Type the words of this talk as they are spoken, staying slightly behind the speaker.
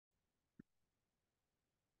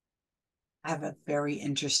have a very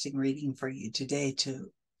interesting reading for you today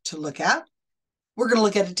to look at. We're going to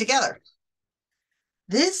look at it together.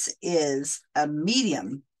 This is a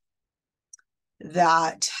medium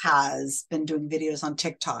that has been doing videos on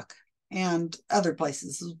TikTok and other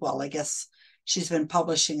places as well. I guess she's been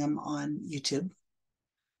publishing them on YouTube.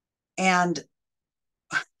 And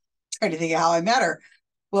I'm trying to think of how I met her.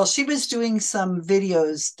 Well, she was doing some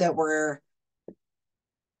videos that were,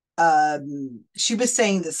 she was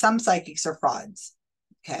saying that some psychics are frauds.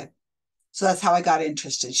 Okay. So that's how I got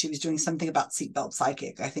interested. She was doing something about seatbelt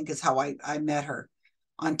psychic, I think is how I met her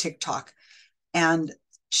on TikTok. And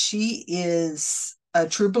she is a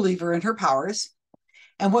true believer in her powers.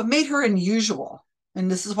 And what made her unusual, and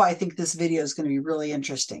this is why I think this video is going to be really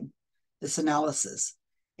interesting, this analysis,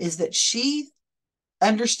 is that she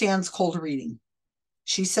understands cold reading.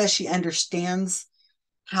 She says she understands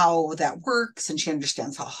how that works and she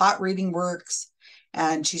understands how hot reading works.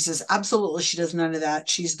 And she says, absolutely, she does none of that.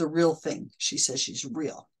 She's the real thing. She says she's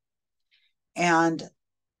real. And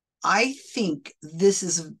I think this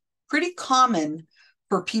is pretty common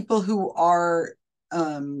for people who are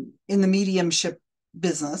in the mediumship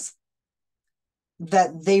business,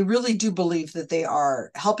 that they really do believe that they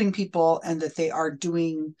are helping people and that they are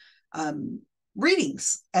doing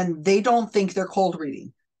readings, and they don't think they're cold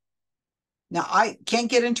reading. Now, I can't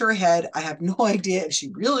get into her head. I have no idea if she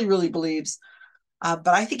really, really believes, but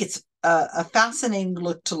I think it's a fascinating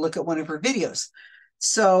look to look at one of her videos.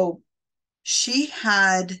 So she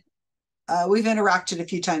had, we've interacted a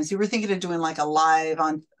few times. We were thinking of doing like a live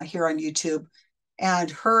on here on YouTube, and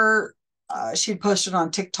she'd posted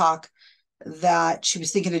on TikTok that she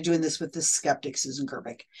was thinking of doing this with this skeptic, Susan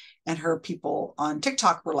Gerbic. And her people on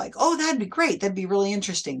TikTok were like, oh, that'd be great. That'd be really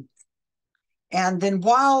interesting. And then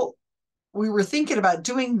while we were thinking about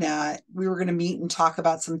doing that, we were going to meet and talk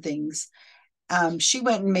about some things. She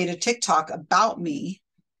went and made a TikTok about me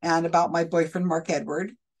and about my boyfriend, Mark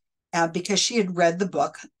Edward, because she had read the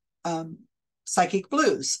book, Psychic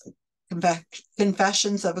Blues,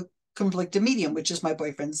 Confessions of a Conflicted Medium, which is my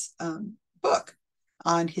boyfriend's book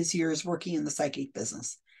on his years working in the psychic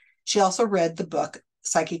business. She also read the book,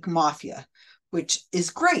 Psychic Mafia, which is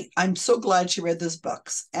great. I'm so glad she read those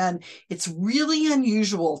books. And it's really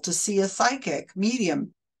unusual to see a psychic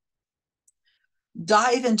medium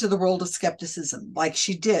dive into the world of skepticism like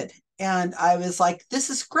she did. And I was like, this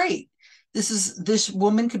is great. This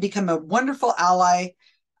woman could become a wonderful ally,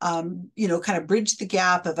 kind of bridge the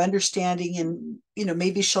gap of understanding, and,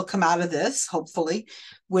 maybe she'll come out of this, hopefully,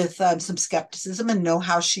 with some skepticism and know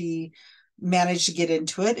how she managed to get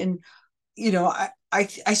into it. And,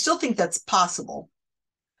 I still think that's possible,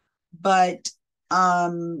 but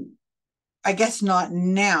I guess not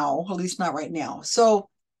now, at least not right now. So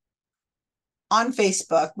on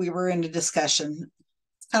Facebook, we were in a discussion.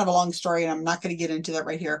 It's kind of a long story, and I'm not going to get into that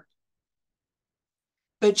right here.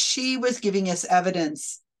 But she was giving us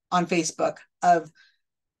evidence on Facebook of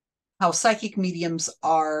how psychic mediums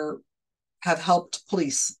have helped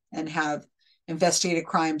police and have investigated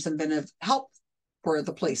crimes and been of help for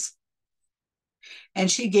the police. And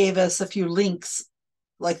she gave us a few links,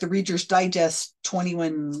 like the Reader's Digest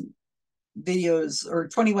 21 videos or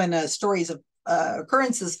 21 stories of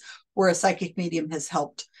occurrences where a psychic medium has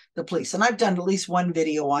helped the police. And I've done at least one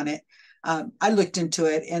video on it. I looked into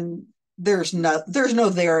it, and there's no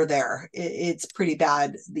there. It's pretty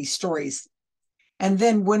bad, these stories. And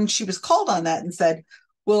then when she was called on that and said,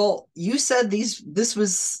 well, you said this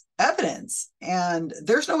was evidence, and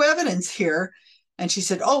there's no evidence here. And she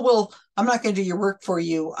said, oh, well, I'm not going to do your work for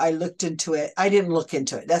you. I looked into it. I didn't look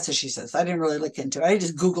into it. That's what she says. I didn't really look into it. I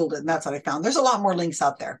just Googled it, and that's what I found. There's a lot more links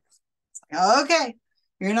out there. Okay.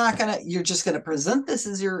 You're just going to present this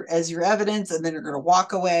as your evidence, and then you're going to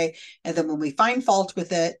walk away. And then when we find fault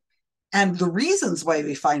with it, and the reasons why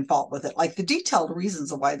we find fault with it, like the detailed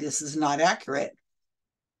reasons of why this is not accurate,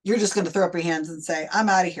 you're just going to throw up your hands and say, I'm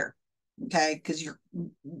out of here. Okay. Because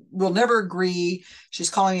we'll never agree. She's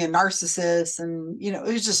calling me a narcissist, and, it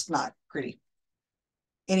was just not pretty.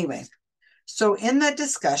 Anyway, so in that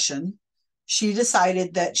discussion, she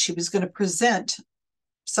decided that she was going to present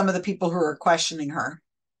some of the people who are questioning her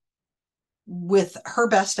with her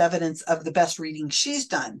best evidence of the best reading she's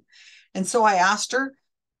done. And so I asked her,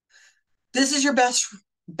 this is your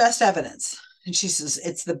best evidence. And she says,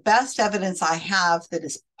 it's the best evidence I have that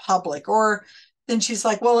is public. Or then she's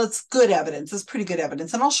like, well, it's good evidence. It's pretty good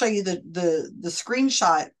evidence. And I'll show you the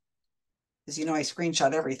screenshot, because I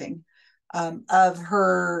screenshot everything, of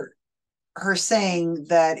her saying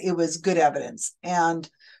that it was good evidence. And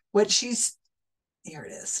here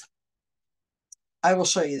it is. I will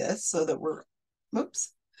show you this so that we're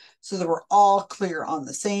all clear on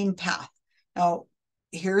the same path. Now,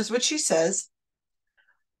 here's what she says.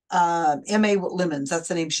 M.A. Lemons, that's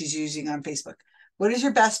the name she's using on Facebook. What is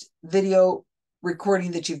your best video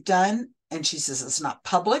recording that you've done? And she says it's not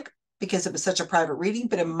public because it was such a private reading,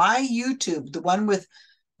 but in my YouTube, the one with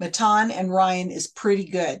Matan and Ryan is pretty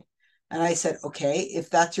good. And I said, okay, if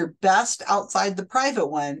that's your best outside the private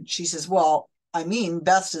one, she says, well, I mean,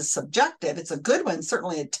 best is subjective. It's a good one,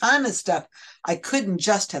 certainly a ton of stuff I couldn't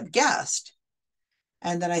just have guessed.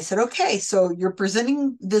 And then I said, okay, so you're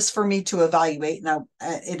presenting this for me to evaluate. Now,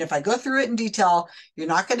 and if I go through it in detail, you're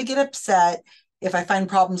not going to get upset if I find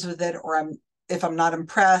problems with it or if I'm not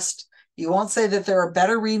impressed. You won't say that there are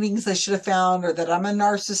better readings I should have found or that I'm a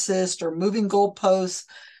narcissist or moving goalposts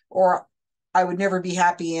or I would never be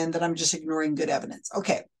happy and that I'm just ignoring good evidence.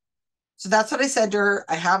 Okay. So that's what I said to her.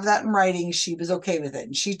 I have that in writing. She was okay with it.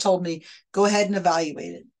 And she told me, go ahead and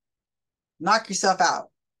evaluate it. Knock yourself out.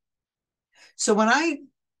 So when I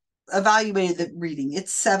evaluated the reading,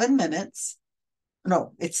 it's 7 minutes.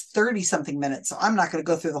 No, it's 30 something minutes. So I'm not going to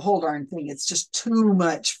go through the whole darn thing. It's just too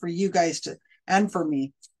much for you guys to, and for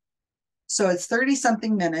me. So it's 30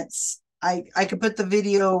 something minutes. I could put the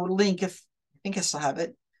video link if I think I still have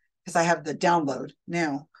it because I have the download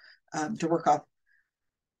now to work off.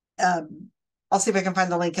 I'll see if I can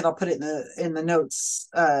find the link and I'll put it in the notes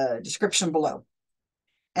description below.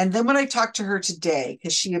 And then when I talked to her today,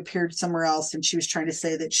 because she appeared somewhere else and she was trying to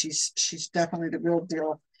say that she's definitely the real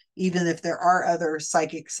deal, even if there are other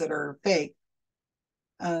psychics that are fake.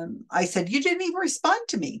 I said, you didn't even respond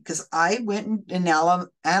to me because I went and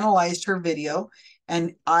analyzed her video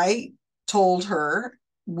and I told her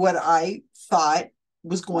what I thought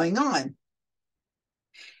was going on.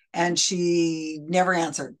 And she never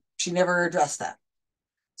answered. She never addressed that.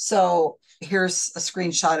 So here's a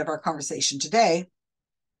screenshot of our conversation today.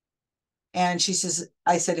 And she says,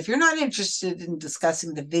 I said, if you're not interested in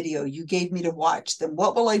discussing the video you gave me to watch, then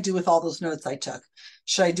what will I do with all those notes I took?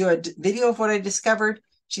 Should I do a video of what I discovered?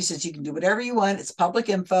 She says, you can do whatever you want. It's public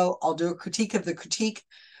info. I'll do a critique of the critique.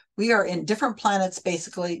 We are in different planets,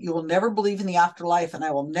 basically. You will never believe in the afterlife, and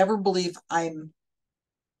I will never believe I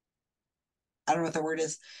don't know what the word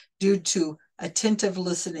is, due to attentive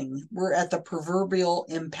listening. We're at the proverbial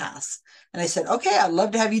impasse. And I said, okay, I'd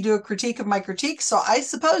love to have you do a critique of my critique. So I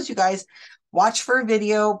suppose you guys watch for a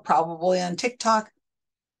video, probably on TikTok,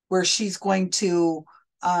 where she's going to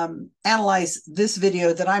analyze this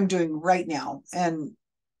video that I'm doing right now. And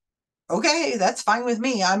okay, that's fine with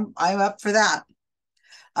me. I'm up for that.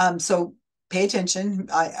 So pay attention.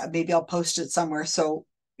 Maybe I'll post it somewhere. So,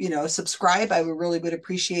 subscribe. I really would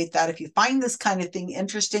appreciate that. If you find this kind of thing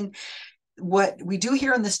interesting, what we do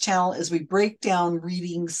here on this channel is we break down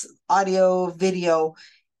readings, audio, video,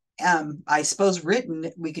 I suppose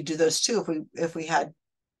written. We could do those too if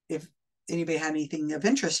anybody had anything of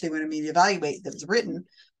interest they wanted me to evaluate that was written.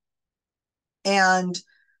 And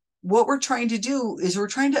what we're trying to do is we're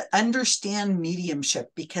trying to understand mediumship,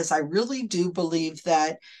 because I really do believe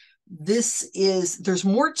that there's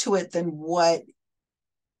more to it than what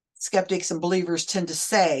skeptics and believers tend to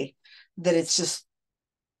say, that it's just,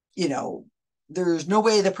 there's no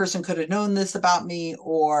way the person could have known this about me.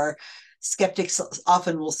 Or skeptics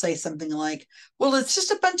often will say something like, well, it's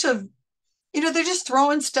just a bunch of, they're just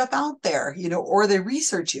throwing stuff out there, or they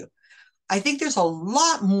research you. I think there's a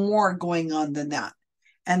lot more going on than that.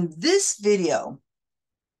 And this video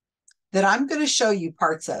that I'm going to show you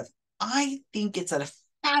parts of, I think it's a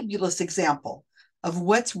fabulous example of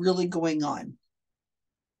what's really going on,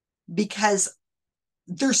 because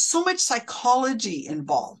there's so much psychology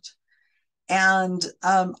involved. And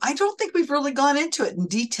I don't think we've really gone into it in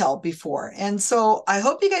detail before. And so I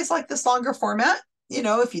hope you guys like this longer format.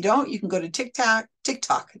 If you don't, you can go to TikTok,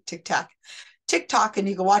 and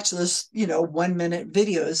you can watch those, 1 minute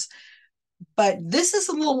videos. But this is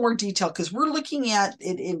a little more detailed because we're looking at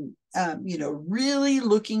it in, really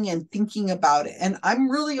looking and thinking about it. And I'm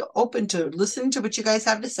really open to listening to what you guys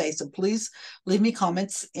have to say. So please leave me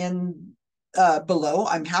comments in below.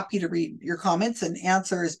 I'm happy to read your comments and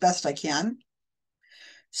answer as best I can.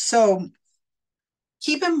 So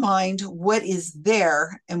keep in mind what is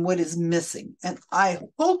there and what is missing. And I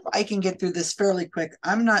hope I can get through this fairly quick.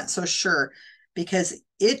 I'm not so sure, because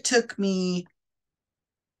it took me,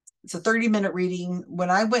 it's a 30-minute reading. When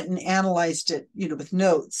I went and analyzed it, with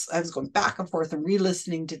notes, I was going back and forth and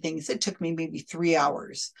re-listening to things. It took me maybe 3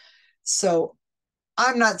 hours. So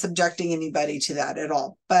I'm not subjecting anybody to that at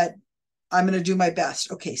all, but I'm going to do my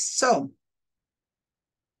best. Okay, so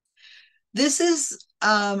this is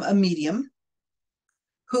a medium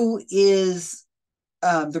who is,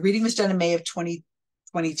 the reading was done in May of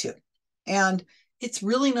 2022. And it's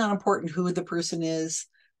really not important who the person is.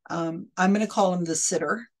 I'm going to call him the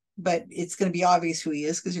sitter, but it's going to be obvious who he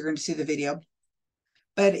is because you're going to see the video.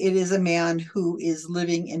 But it is a man who is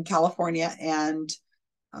living in California, and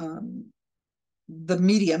the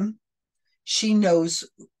medium, she knows,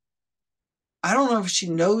 I don't know if she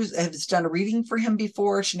knows, has done a reading for him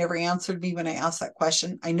before. She never answered me when I asked that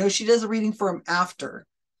question. I know she does a reading for him after,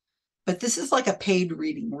 but this is like a paid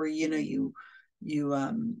reading where, you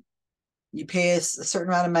pay a certain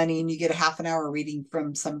amount of money and you get a half an hour reading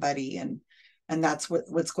from somebody, and that's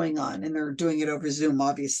what's going on. And they're doing it over Zoom,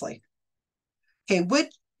 obviously. Okay,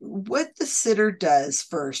 what the sitter does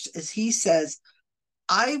first is he says,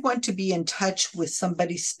 I want to be in touch with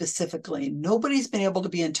somebody specifically. Nobody's been able to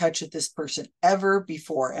be in touch with this person ever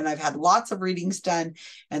before. And I've had lots of readings done,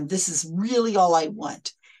 and this is really all I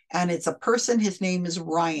want. And it's a person, his name is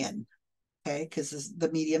Ryan. Okay, because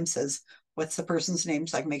the medium says, what's the person's name?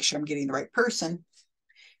 So I can make sure I'm getting the right person.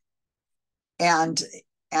 And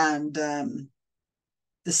the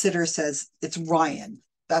sitter says, it's Ryan.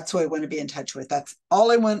 That's who I want to be in touch with. That's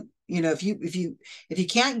all I want. If you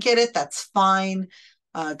can't get it, that's fine.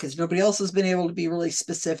 Because nobody else has been able to be really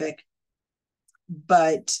specific.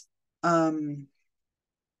 But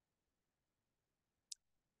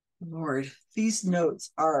Lord, these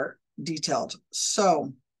notes are detailed.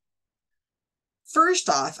 So first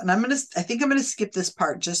off, and I think I'm gonna skip this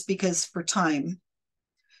part just because for time.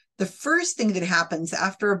 The first thing that happens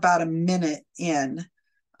after about a minute in,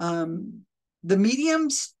 the medium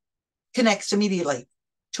connects immediately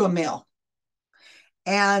to a male.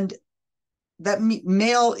 And that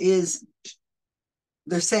male is,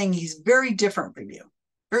 they're saying he's very different from you,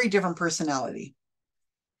 very different personality.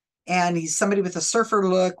 And he's somebody with a surfer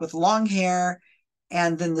look, with long hair.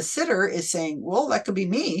 And then the sitter is saying, well, that could be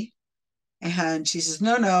me. And she says,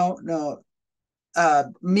 no.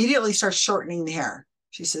 Immediately starts shortening the hair.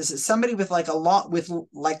 She says, it's somebody with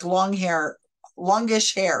long hair,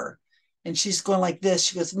 longish hair. And she's going like this.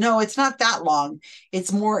 She goes, no, it's not that long.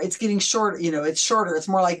 It's getting shorter, it's shorter. It's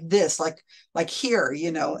more like this, like here,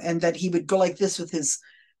 and that he would go like this with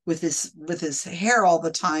his hair all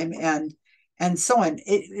the time, and so on.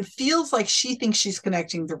 It feels like she thinks she's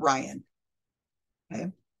connecting to Ryan.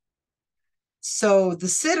 Okay. So the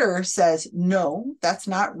sitter says, no, that's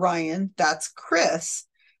not Ryan. That's Chris,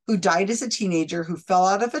 who died as a teenager, who fell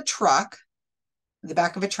out of the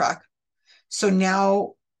back of a truck. So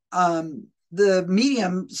now the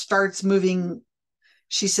medium starts moving.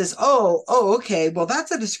 She says, oh, okay. Well,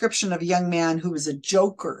 that's a description of a young man who was a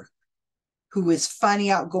joker, who is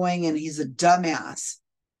funny, outgoing, and he's a dumbass.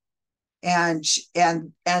 And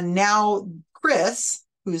now Chris,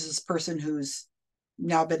 who's this person who's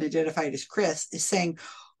now been identified as Chris, is saying,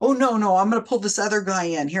 oh, no, I'm going to pull this other guy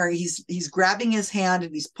in here. He's grabbing his hand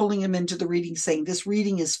and he's pulling him into the reading, saying, this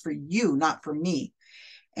reading is for you, not for me.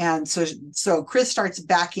 And so Chris starts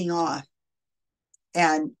backing off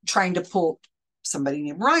and trying to pull somebody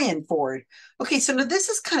named Ryan forward. Okay, so now this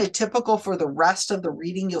is kind of typical for the rest of the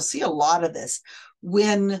reading. You'll see a lot of this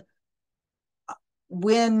when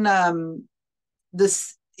there's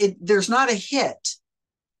not a hit,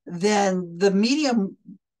 then the medium,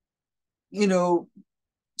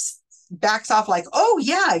 backs off like, oh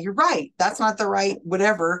yeah, you're right. That's not the right,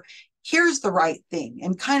 whatever. Here's the right thing.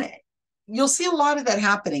 And kind of, you'll see a lot of that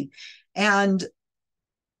happening. And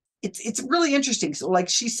it's really interesting. So like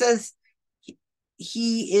she says,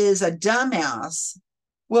 he is a dumbass.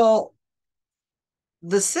 Well,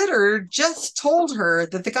 the sitter just told her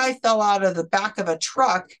that the guy fell out of the back of a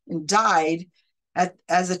truck and died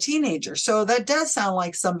as a teenager. So that does sound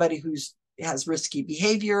like somebody who's has risky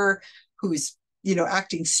behavior, who's,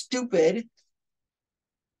 acting stupid,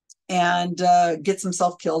 and gets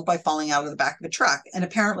himself killed by falling out of the back of a truck. And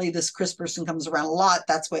apparently this Chris person comes around a lot.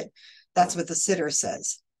 That's what the sitter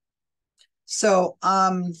says. So,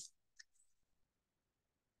 I'm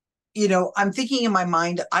thinking in my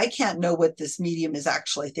mind, I can't know what this medium is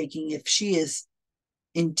actually thinking, if she is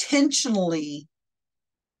intentionally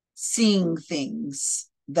seeing things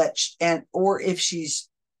or if she's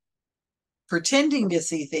pretending to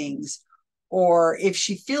see things, or if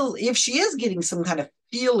she is getting some kind of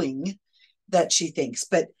feeling that she thinks.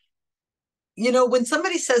 But when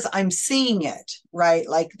somebody says, I'm seeing it, right?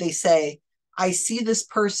 Like they say, I see this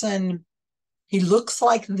person, he looks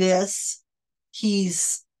like this,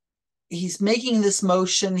 he's making this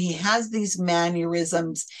motion, he has these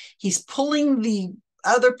mannerisms, he's pulling the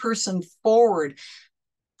other person forward.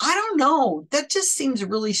 I don't know. That just seems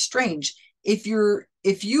really strange. If you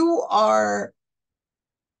are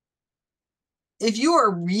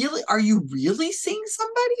you really seeing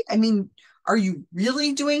somebody? I mean, are you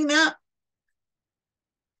really doing that?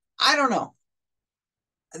 I don't know.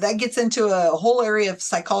 that gets into a whole area of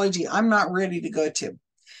psychology I'm not ready to go to.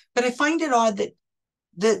 But I find it odd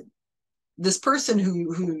that this person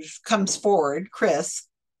who comes forward, Chris,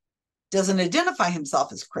 doesn't identify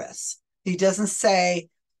himself as Chris. He doesn't say,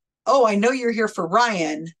 "Oh, I know you're here for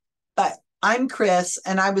Ryan, but I'm Chris,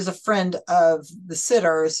 and I was a friend of the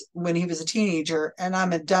sitter's when he was a teenager, and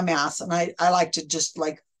I'm a dumbass, and I like to just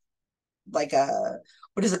like a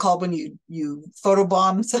what is it called when you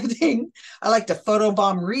photobomb something? I like to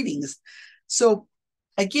photobomb readings." So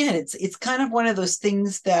again, it's kind of one of those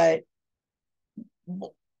things that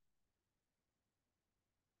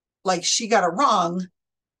like she got it wrong,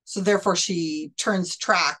 so therefore she turns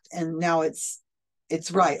track, and now it's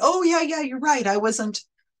right. Oh yeah, you're right. I wasn't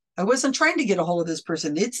trying to get a hold of this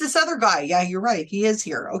person. It's this other guy. Yeah, you're right. He is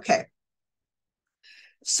here. Okay.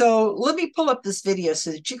 So let me pull up this video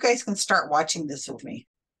so that you guys can start watching this with me.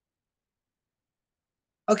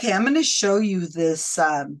 Okay, I'm going to show you this.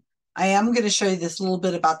 I am going to show you this little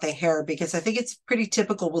bit about the hair because I think it's pretty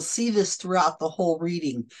typical. We'll see this throughout the whole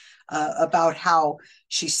reading about how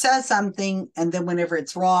she says something, and then whenever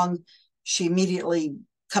it's wrong, she immediately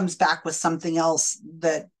comes back with something else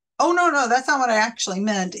that, oh, no, that's not what I actually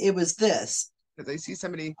meant. It was this. Because I see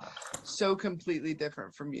somebody so completely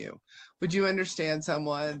different from you. Would you understand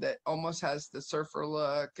someone that almost has the surfer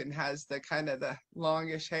look and has the kind of the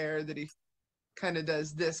longish hair that he kind of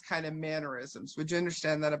does this kind of mannerisms? Would you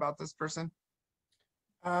understand that about this person?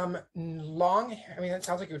 Long hair. I mean, that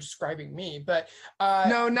sounds like you're describing me, but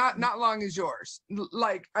no, not long as yours.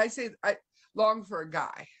 Like I say, long for a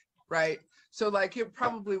guy, right? So like it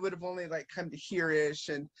probably would have only like come to here-ish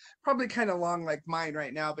and probably kind of long like mine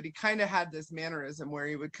right now, but he kind of had this mannerism where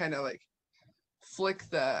he would kind of like flick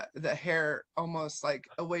the hair almost like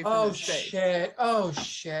away from his face. Shit. Oh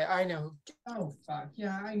shit. I know. Oh fuck.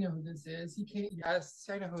 Yeah, I know who this is. He can't. Yes,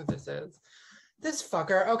 I know who this is. This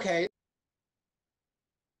fucker. Okay.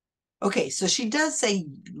 Okay, so she does say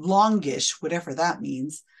longish, whatever that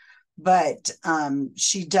means, but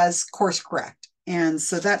she does course correct. And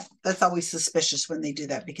so that's always suspicious when they do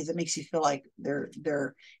that because it makes you feel like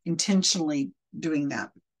they're intentionally doing that.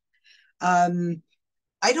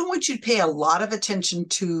 I don't want you to pay a lot of attention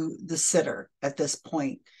to the sitter at this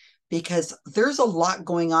point because there's a lot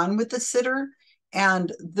going on with the sitter,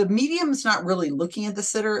 and the medium's not really looking at the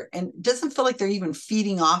sitter and doesn't feel like they're even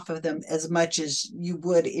feeding off of them as much as you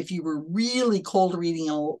would if you were really cold reading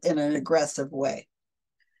in an aggressive way.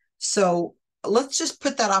 So let's just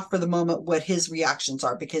put that off for the moment, what his reactions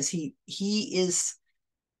are, because he is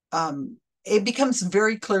it becomes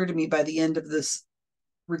very clear to me by the end of this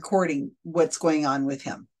recording what's going on with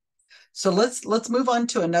him. So let's move on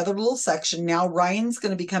to another little section. Now Ryan's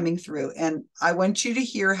going to be coming through, and I want you to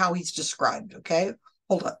hear how he's described. Okay,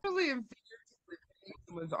 hold up. Really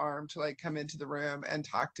was armed to like come into the room and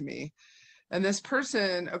talk to me, and this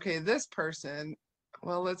person,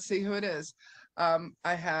 well, let's see who it is.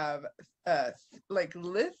 I have like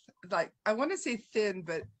lithe, like I want to say thin,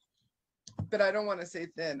 but I don't want to say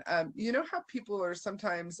thin. You know how people are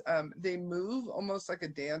sometimes they move almost like a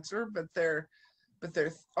dancer, but they're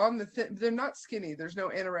on the thin, they're not skinny. There's no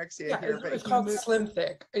anorexia here. But it's called slim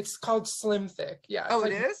thick. It's called slim thick. Yeah. Oh,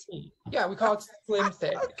 it is? Yeah, we call it slim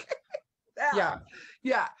thick. Okay.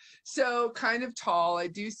 Yeah. So kind of tall. I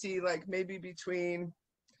do see like maybe between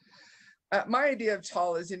my idea of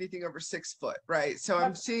tall is anything over 6 foot, right? So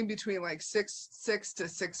I'm seeing between like 6'6" to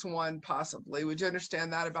 6'1" possibly. Would you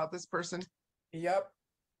understand that about this person? Yep.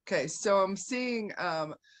 Okay, so I'm seeing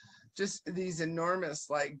just these enormous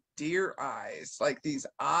like deer eyes. Like these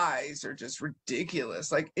eyes are just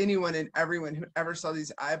ridiculous. Like anyone and everyone who ever saw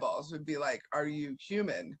these eyeballs would be like, "Are you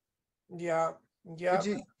human?" Yeah. Yeah.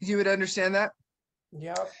 You would understand that?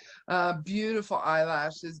 Yep. Beautiful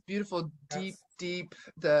eyelashes, beautiful deep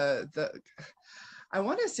the I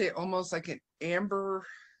want to say almost like an amber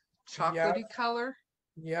chocolatey color.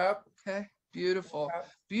 Yep. Okay, beautiful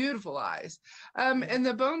eyes. And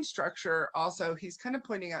the bone structure also, he's kind of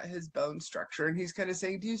pointing out his bone structure, and he's kind of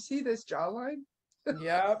saying, do you see this jawline?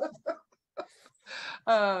 Yep.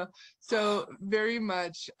 So very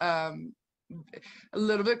much a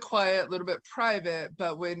little bit quiet, a little bit private,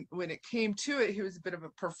 but when it came to it, he was a bit of a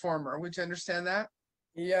performer. Would you understand that?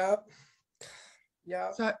 Yep.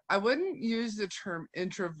 Yeah. So I wouldn't use the term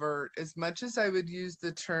introvert as much as I would use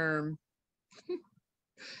the term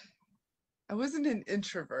I wasn't an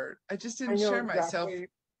introvert. I just didn't share myself.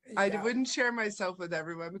 I wouldn't share myself with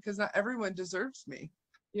everyone because not everyone deserves me.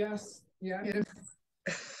 Yes. Yeah.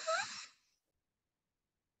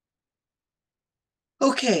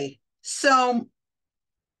 Okay, so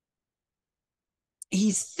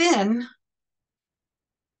he's thin,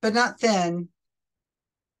 but not thin.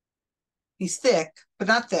 He's thick, but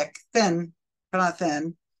not thick, thin, but not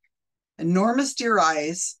thin. Enormous deer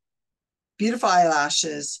eyes, beautiful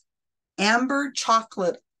eyelashes, amber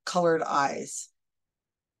chocolate colored eyes.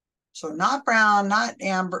 So not brown, not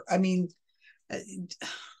amber. I mean,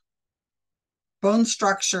 bone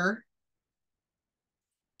structure.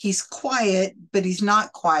 He's quiet, but he's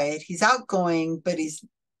not quiet. He's outgoing, but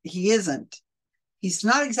he isn't. He's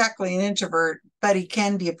not exactly an introvert, but he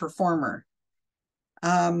can be a performer.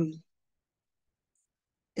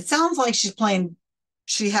 It sounds like she's trying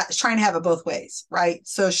to have it both ways, right?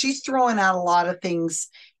 So she's throwing out a lot of things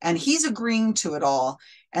and he's agreeing to it all.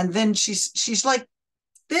 And then she's like,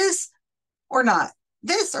 this or not,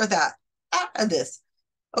 this or that, or this.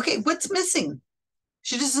 Okay, what's missing?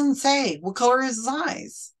 She doesn't say. What color are his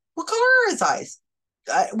eyes? What color are his eyes?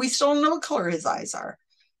 We still don't know what color his eyes are.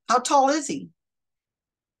 How tall is he?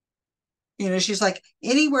 She's like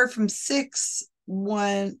anywhere from 6'1",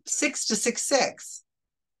 6 to 6'6".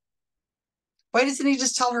 Why doesn't he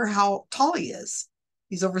just tell her how tall he is?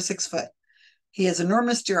 He's over 6 foot. He has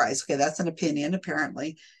enormous deer eyes. Okay, that's an opinion,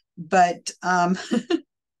 apparently. But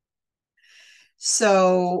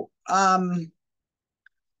so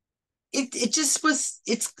it just was,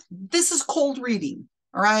 this is cold reading.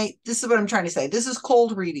 All right. This is what I'm trying to say. This is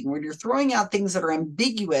cold reading when you're throwing out things that are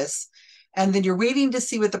ambiguous and then you're waiting to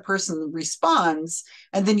see what the person responds.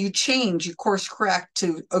 And then you course correct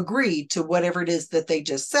to agree to whatever it is that they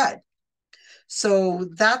just said. So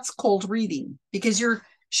that's cold reading because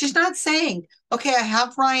she's not saying, okay, I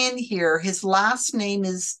have Ryan here. His last name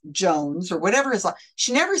is Jones or whatever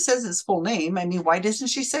she never says his full name. I mean, why doesn't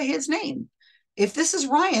she say his name? If this is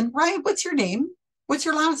Ryan, what's your name? What's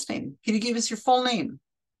your last name? Can you give us your full name?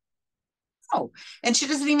 Oh, and she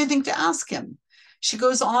doesn't even think to ask him. She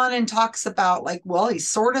goes on and talks about well, he's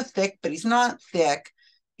sort of thick, but he's not thick.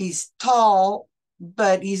 He's tall,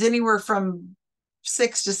 but he's anywhere from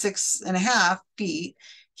 6 to 6.5 feet.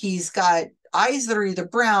 He's got eyes that are either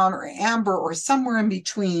brown or amber or somewhere in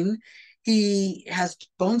between. He has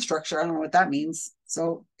bone structure. I don't know what that means.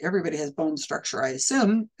 So everybody has bone structure, I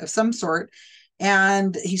assume, of some sort.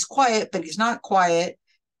 And he's quiet, but he's not quiet.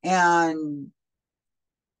 And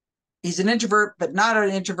he's an introvert, but not an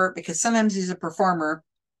introvert because sometimes he's a performer.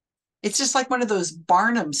 It's just like one of those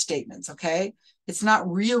Barnum statements, okay? It's not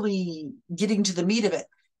really getting to the meat of it.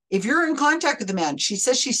 If you're in contact with the man, she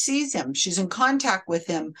says she sees him, she's in contact with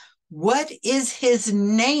him. What is his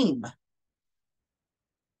name?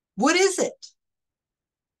 What is it?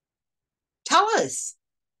 Tell us.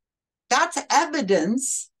 That's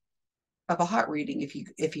evidence of a hot reading if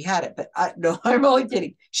you had it. But no, I'm only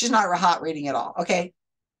kidding. She's not a hot reading at all. Okay,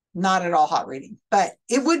 not at all hot reading. But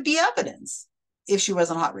it would be evidence if she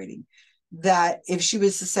wasn't hot reading. That if she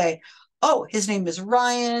was to say, oh, his name is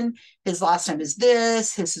Ryan, his last name is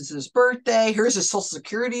this, this is his birthday, here's his social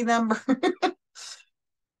security number.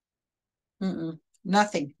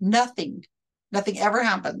 Nothing ever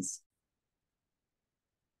happens.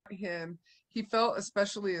 He felt,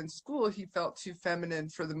 especially in school, he felt too feminine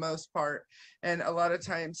for the most part. And a lot of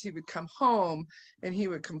times he would come home and he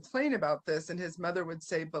would complain about this. And his mother would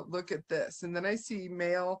say, but look at this. And then I see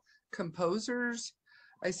male composers.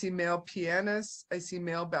 I see male pianists. I see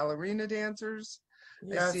male ballerina dancers.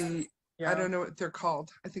 Yes. I see, I don't know what they're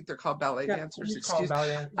called. I think they're called ballet dancers. Excuse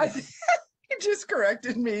me. He just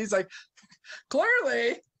corrected me. He's like,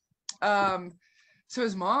 clearly. So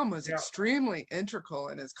his mom was extremely integral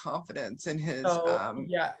in his confidence and his the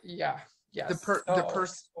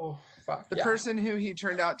person who he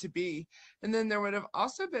turned out to be. And then there would have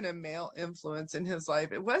also been a male influence in his life.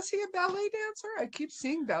 Was he a ballet dancer? I keep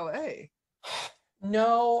seeing ballet.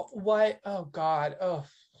 No, what? Oh God. Oh.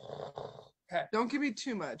 Okay. Don't give me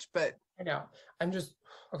too much, but I know. I'm just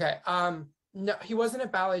okay. No, he wasn't a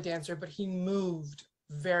ballet dancer, but he moved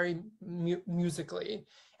very musically.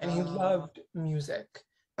 And he loved music,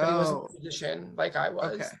 but he wasn't a musician like I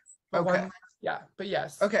was. Okay. But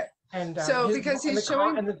yes. Okay. And so because he's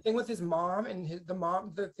showing, and the thing with his mom and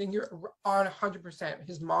the thing you're on 100%.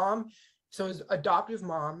 His mom, so his adoptive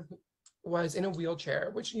mom was in a wheelchair,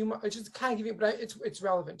 which is kind of giving, but it's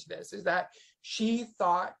relevant to this. Is that she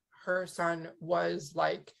thought her son was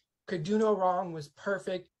like could do no wrong, was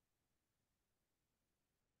perfect.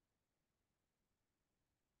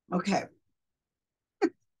 Okay.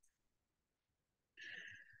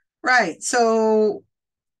 Right. So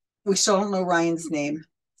we still don't know Ryan's name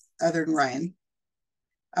other than Ryan.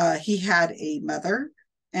 He had a mother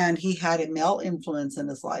and he had a male influence in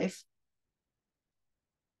his life.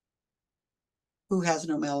 Who has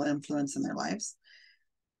no male influence in their lives?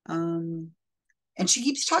 And she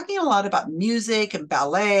keeps talking a lot about music and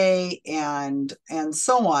ballet and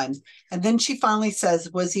so on. And then she finally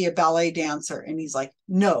says, was he a ballet dancer? And he's like,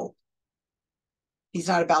 no, he's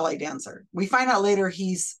not a ballet dancer. We find out later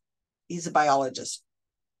he's a biologist.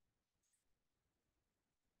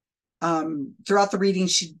 Throughout the reading,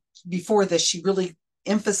 before this, she really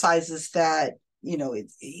emphasizes that, you know,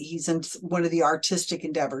 he's in one of the artistic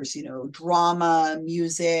endeavors, you know, drama,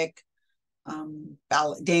 music,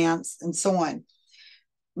 ballet, dance, and so on.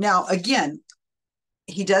 Now, again,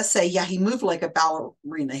 he does say, yeah, he moved like a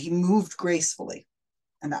ballerina. He moved gracefully.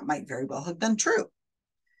 And that might very well have been true.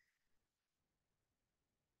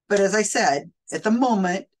 But as I said, at the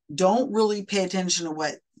moment, don't really pay attention to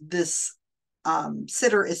what this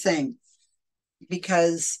sitter is saying,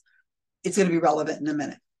 because it's going to be relevant in a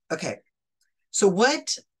minute. Okay. So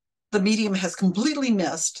what the medium has completely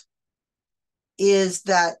missed is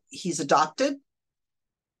that he's adopted,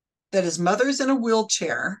 that his mother's in a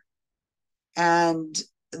wheelchair, and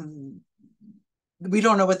we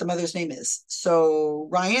don't know what the mother's name is. So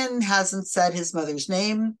Ryan hasn't said his mother's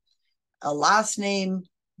name, a last name,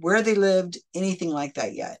 where they lived, anything like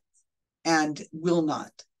that yet, and will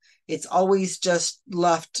not. It's always just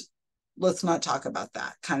left, let's not talk about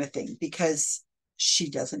that kind of thing, because she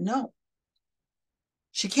doesn't know.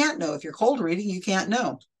 She can't know. If you're cold reading, you can't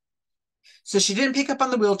know. So she didn't pick up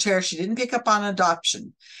on the wheelchair. She didn't pick up on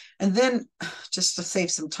adoption. And then, just to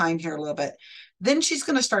save some time here a little bit, then she's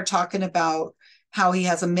going to start talking about how he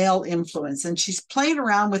has a male influence. And she's playing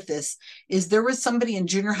around with this. Is there was somebody in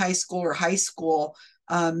junior high school or high school,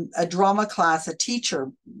 a drama class, a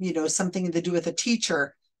teacher, you know, something to do with a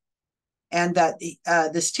teacher. And that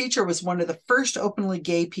this teacher was one of the first openly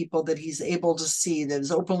gay people that he's able to see, that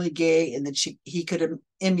was openly gay, and that he could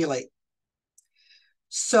emulate.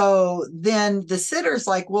 So then the sitter's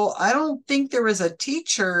like, well, I don't think there was a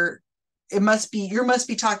teacher. You must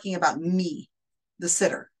be talking about me, the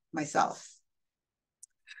sitter, myself.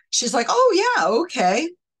 She's like, oh yeah, okay.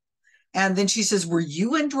 And then she says, were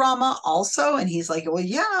you in drama also? And he's like, well,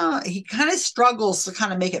 yeah. He kind of struggles to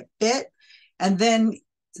kind of make it fit. And then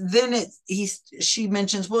she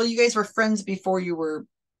mentions, well, you guys were friends before you were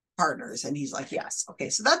partners. And he's like, yes. Okay.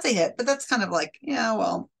 So that's a hit, but that's kind of like, yeah,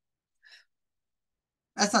 well,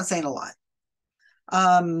 that's not saying a lot.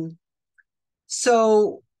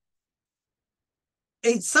 So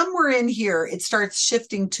it's somewhere in here, it starts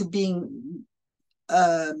shifting to being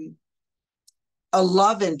a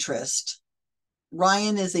love interest.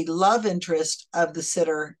 Ryan is a love interest of the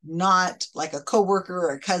sitter, not like a coworker or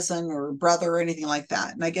a cousin or a brother or anything like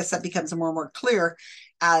that. And I guess that becomes more and more clear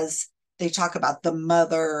as they talk about the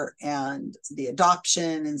mother and the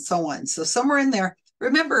adoption and so on. So somewhere in there,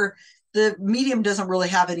 remember, the medium doesn't really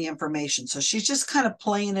have any information. So she's just kind of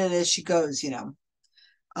playing it as she goes, you know,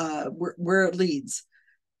 where it leads.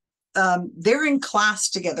 They're in class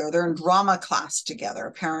together. They're in drama class together,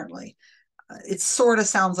 apparently. It sort of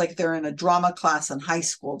sounds like they're in a drama class in high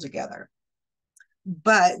school together.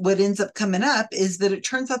 But what ends up coming up is that it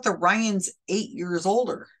turns out that Ryan's 8 years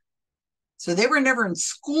older. So they were never in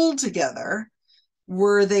school together.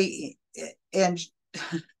 Were they? And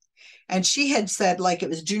she had said, like, it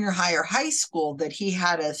was junior high or high school, that he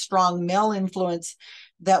had a strong male influence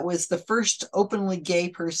that was the first openly gay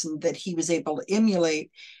person that he was able to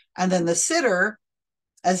emulate. And then the sitter,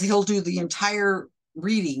 as he'll do the entire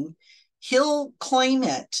reading, he'll claim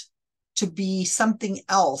it to be something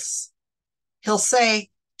else. He'll say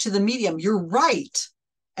to the medium, you're right.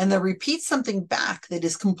 And then repeat something back that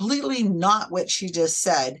is completely not what she just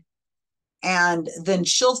said. And then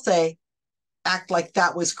she'll say, act like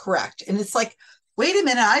that was correct. And it's like, wait a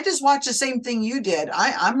minute, I just watched the same thing you did.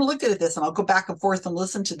 I'm looking at this, and I'll go back and forth and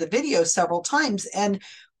listen to the video several times. And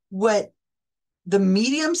what the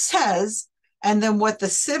medium says and then what the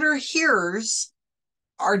sitter hears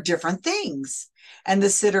are different things. And the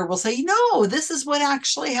sitter will say, no, this is what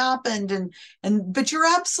actually happened. But you're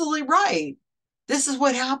absolutely right. This is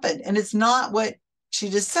what happened. And it's not what she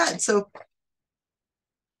just said. So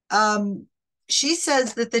she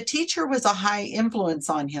says that the teacher was a high influence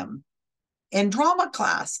on him in drama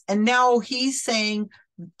class. And now he's saying,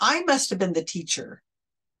 I must have been the teacher,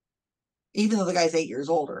 even though the guy's 8 years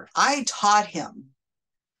older. I taught him.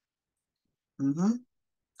 Mm-hmm.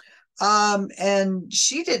 And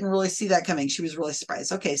she didn't really see that coming. She was really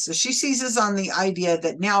surprised. Okay, so she seizes on the idea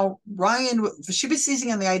that now she was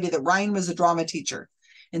seizing on the idea that Ryan was a drama teacher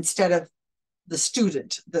instead of the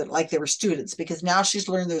student, that like they were students, because now she's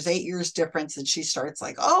learned there's 8 years difference, and she starts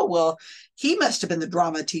like, oh, well, he must have been the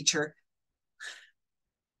drama teacher.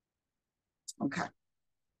 Okay.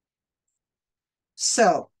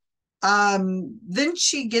 So then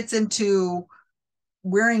she gets into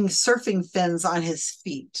wearing surfing fins on his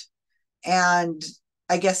feet. And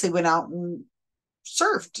I guess they went out and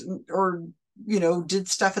surfed or, did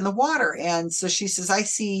stuff in the water. And so she says, I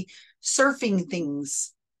see surfing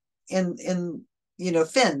things in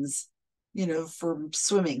fins, for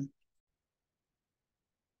swimming.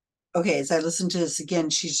 Okay, as I listen to this again,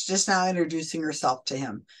 she's just now introducing herself to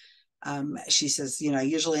him. She says, I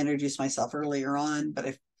usually introduce myself earlier on, but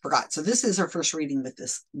I forgot. So this is her first reading with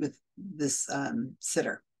this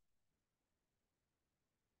sitter.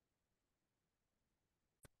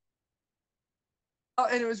 Oh,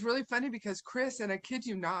 and it was really funny because Chris, and I kid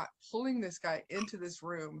you not, pulling this guy into this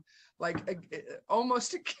room like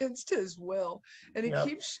almost against his will, and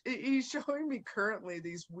he's showing me currently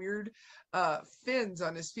these weird fins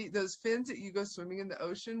on his feet, those fins that you go swimming in the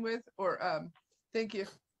ocean with, or thank you.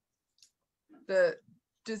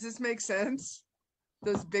 Does this make sense?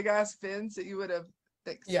 Those big ass fins that you would have.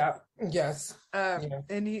 Thanks. Yeah. Yes.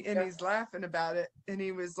 And he's laughing about it, and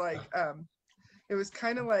he was like, it was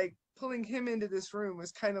kind of like pulling him into this room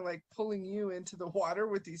was kind of like pulling you into the water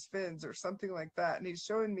with these fins or something like that. And he's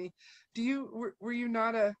showing me, were you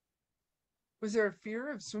not was there a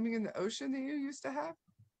fear of swimming in the ocean that you used to have?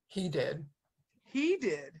 He did. He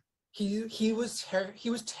did. He was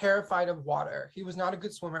terrified of water. He was not a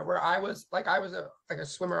good swimmer. Where I was a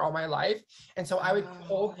swimmer all my life, and so I would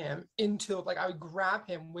pull him into, like, I would grab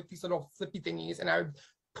him with these little flippy thingies, and I would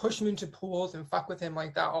push him into pools and fuck with him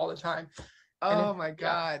like that all the time. Oh my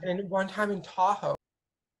God. And one time in Tahoe.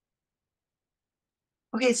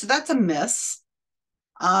 Okay, so that's a miss.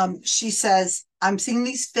 She says, I'm seeing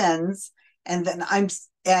these fins, and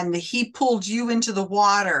and he pulled you into the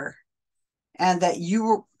water, and that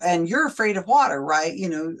you're afraid of water, right?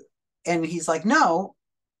 And he's like, no,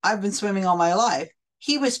 I've been swimming all my life.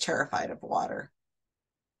 He was terrified of water.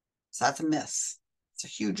 So that's a miss. It's a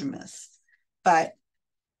huge miss. But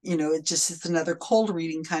it's another cold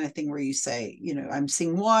reading kind of thing where you say, I'm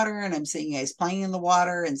seeing water, and I'm seeing guys playing in the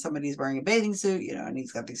water, and somebody's wearing a bathing suit, and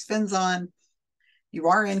he's got these fins on. You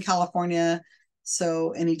are in California.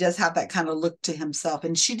 So, and he does have that kind of look to himself.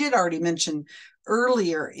 And she did already mention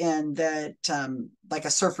earlier in that, like a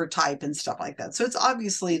surfer type and stuff like that. So it's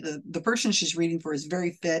obviously the person she's reading for is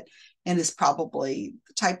very fit and is probably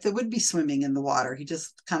the type that would be swimming in the water. He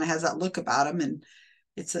just kind of has that look about him, and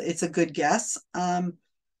it's a good guess.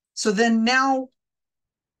 So then now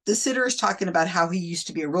the sitter is talking about how he used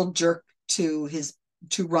to be a real jerk to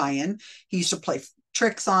Ryan. He used to play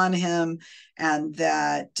tricks on him and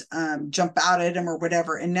that jump out at him or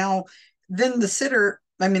whatever. And now then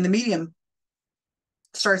the medium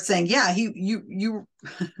starts saying, yeah, you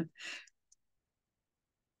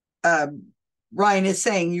Ryan is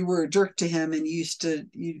saying you were a jerk to him, and you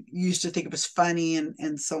used to think it was funny,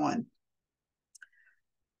 and so on.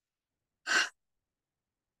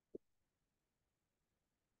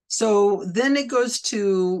 So then it goes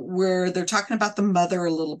to where they're talking about the mother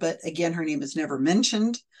a little bit. Again, her name is never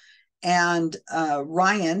mentioned. And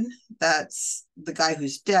Ryan, that's the guy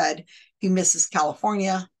who's dead, he misses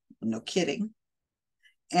California. No kidding.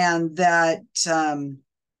 And that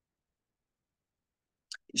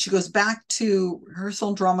she goes back to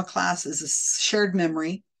rehearsal drama class as a shared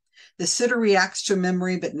memory. The sitter reacts to a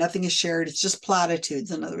memory, but nothing is shared. It's just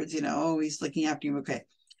platitudes. In other words, he's looking after you. Okay.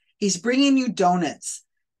 He's bringing you donuts.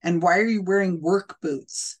 And why are you wearing work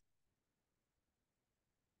boots?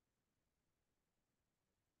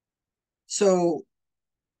 So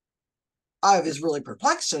I was really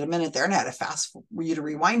perplexed at a minute there, and I had to fast for you to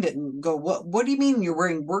rewind it and go, what do you mean you're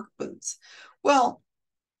wearing work boots? Well,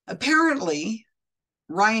 apparently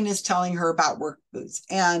Ryan is telling her about work boots,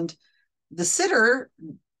 and the sitter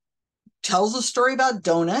tells a story about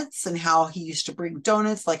donuts and how he used to bring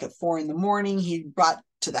donuts like at 4 a.m. He brought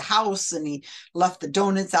to the house, and he left the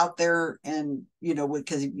donuts out there, and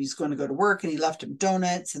because he was going to go to work, and he left him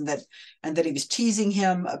donuts, and that he was teasing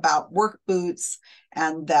him about work boots,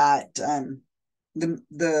 and that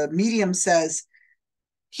the medium says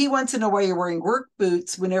he wants to know why you're wearing work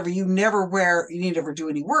boots whenever you never do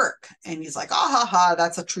any work. And he's like, ha ha,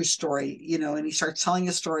 that's a true story, and he starts telling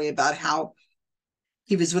a story about how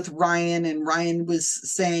he was with Ryan, and Ryan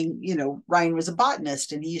was saying, Ryan was a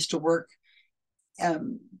botanist, and he used to work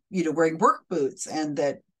wearing work boots, and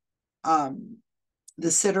that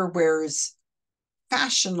the sitter wears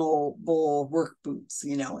fashionable work boots,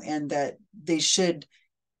 and that they should,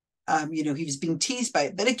 he was being teased by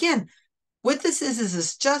it. But again, what this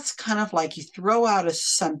is just kind of like you throw out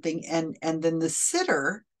something, and then the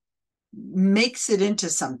sitter makes it into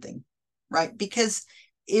something, right? Because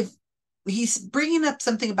if he's bringing up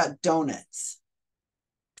something about donuts,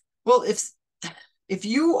 well, if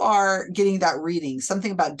you are getting that reading,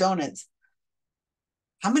 something about donuts,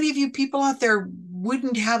 how many of you people out there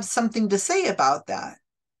wouldn't have something to say about that?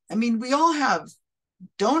 I mean, we all have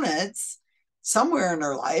donuts somewhere in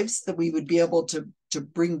our lives that we would be able to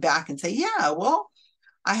bring back and say, yeah, well,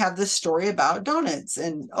 I have this story about donuts.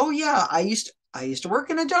 And oh yeah, I used to work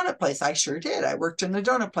in a donut place. I sure did. I worked in a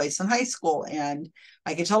donut place in high school, and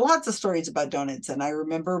I could tell lots of stories about donuts. And I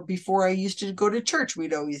remember before I used to go to church,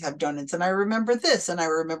 we'd always have donuts. And I remember this, and I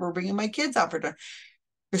remember bringing my kids out for donuts.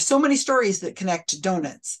 There's so many stories that connect to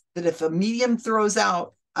donuts that if a medium throws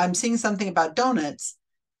out, I'm seeing something about donuts,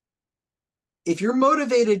 if you're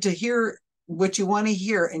motivated to hear what you want to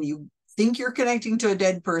hear and you think you're connecting to a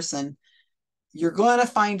dead person, you're going to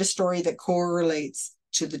find a story that correlates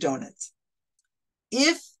to the donuts.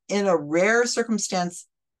 If in a rare circumstance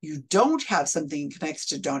you don't have something that connects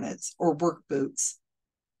to donuts or work boots,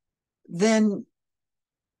 then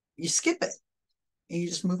you skip it and you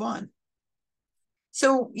just move on.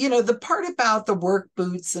 So, the part about the work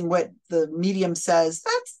boots and what the medium says,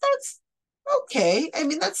 that's okay. I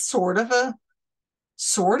mean, that's sort of a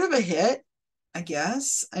hit, I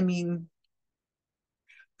guess. I mean,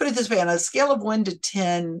 put it this way, on a scale of 1 to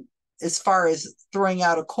 10, as far as throwing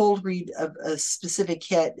out a cold read of a specific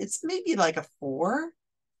hit, it's maybe like a 4.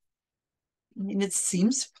 I mean, it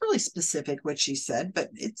seems really specific what she said, but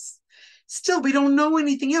it's still, we don't know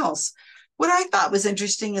anything else. What I thought was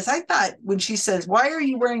interesting is I thought when she says, why are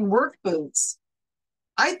you wearing work boots?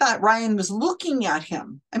 I thought Ryan was looking at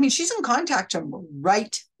him. I mean, she's in contact with him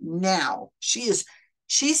right now. She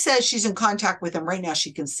says she's in contact with him right now.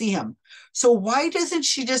 She can see him. So why doesn't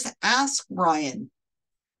she just ask Ryan,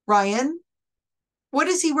 what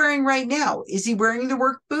is he wearing right now? Is he wearing the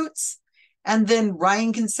work boots? And then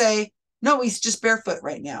Ryan can say, no, he's just barefoot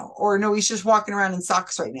right now. Or no, he's just walking around in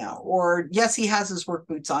socks right now. Or yes, he has his work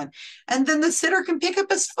boots on. And then the sitter can pick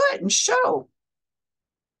up his foot and show.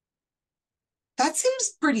 That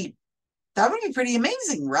would be pretty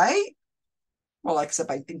amazing, right? Well,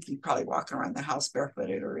 except I think he'd probably walking around the house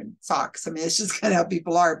barefooted or in socks. I mean, it's just kind of how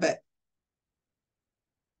people are, but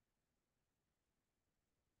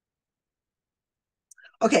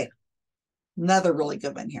okay. Another really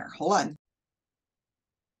good one here. Hold on.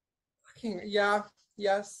 Yeah,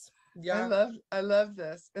 yes, yeah. I love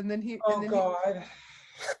this. And then God.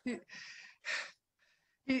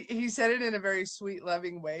 He said it in a very sweet,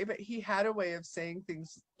 loving way, but he had a way of saying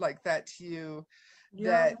things like that to you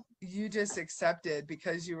that you just accepted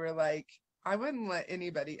because you were like, I wouldn't let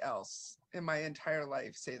anybody else in my entire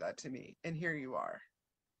life say that to me. And here you are.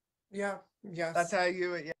 Yeah, yes. That's how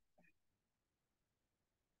you, yeah.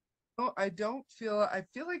 Oh, I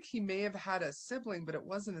feel like he may have had a sibling, but it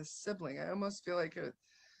wasn't a sibling. I almost feel like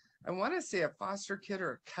I want to say a foster kid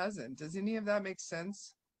or a cousin. Does any of that make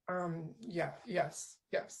sense? Yeah, yes.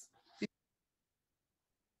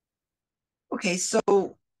 Okay,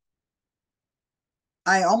 so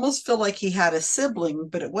I almost feel like he had a sibling,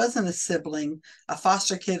 but it wasn't a sibling, a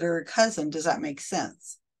foster kid or a cousin. Does that make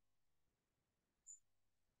sense?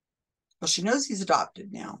 Well, she knows he's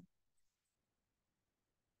adopted now.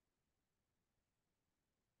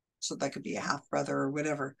 So that could be a half brother or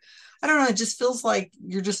whatever. I don't know. It just feels like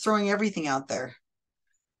you're just throwing everything out there.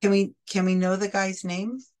 Can we know the guy's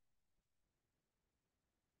name?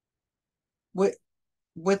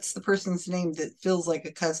 What's the person's name that feels like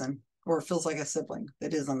a cousin or feels like a sibling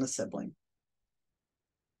that isn't a sibling?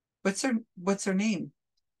 What's her name?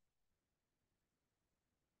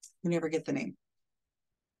 We never get the name.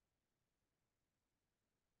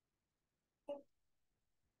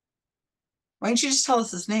 Why don't you just tell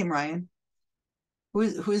us his name, Ryan? Who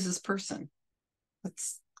is this person?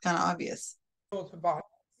 That's kind of obvious.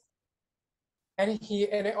 And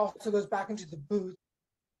it also goes back into the booth.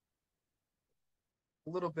 A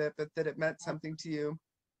little bit, but that it meant something to you.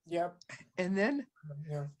 Yep. And then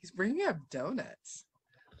he's bringing up donuts.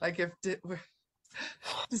 Like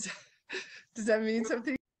does that mean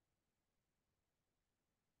something?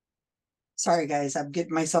 Sorry, guys, I'm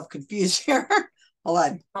getting myself confused here. Hold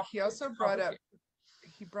on. He also brought up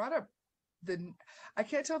I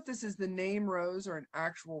can't tell if this is the name rose or an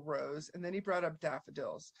actual rose, and then he brought up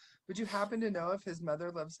daffodils. Would you happen to know if his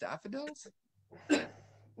mother loves daffodils?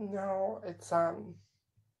 No, it's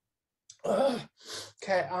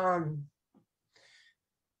okay,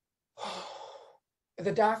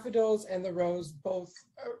 the daffodils and the rose both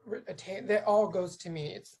attain, that all goes to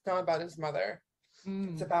me. It's not about his mother.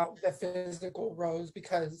 It's about the physical rose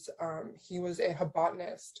because he was a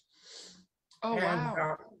botanist. Oh,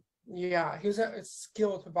 wow. Yeah, he was a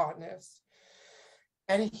skilled botanist.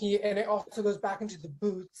 and it also goes back into the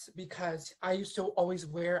boots, because I used to always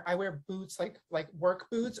I wear boots like work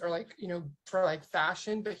boots, or like, you know, for like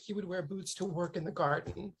fashion, but he would wear boots to work in the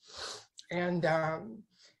garden. And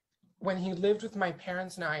when he lived with my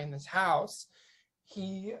parents and I in this house,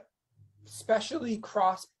 he specially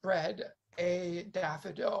crossbred a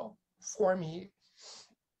daffodil for me.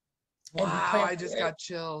 Wow, I just got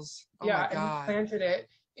chills. Oh my And he God. planted it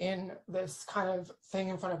in this kind of thing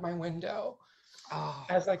in front of my window, Oh,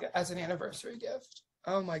 as an anniversary gift.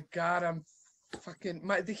 oh my God. I'm fucking,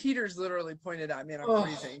 the heater's literally pointed at me and I'm Oh,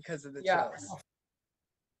 freezing because of the yeah. chills.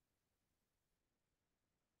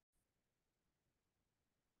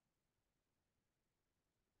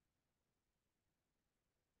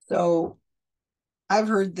 So I've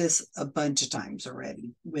heard this a bunch of times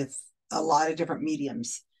already with a lot of different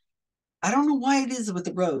mediums. I don't know why it is with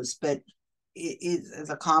the rose, but it is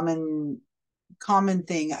a common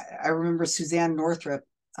thing. I remember Suzanne Northrup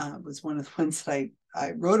was one of the ones that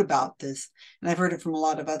I wrote about this, and I've heard it from a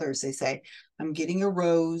lot of others. They say, I'm getting a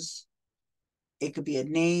rose. It could be a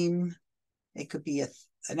name. It could be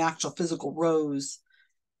an actual physical rose.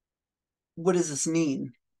 What does this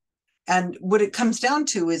mean? And what it comes down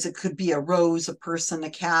to is it could be a rose, a person, a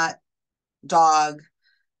cat, dog,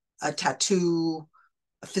 a tattoo,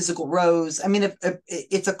 a physical rose. I mean, if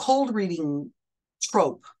it's a cold reading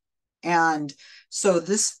trope. And so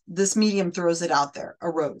this medium throws it out there, a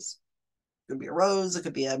rose. It could be a rose, it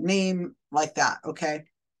could be a name like that. Okay.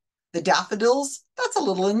 The daffodils, that's a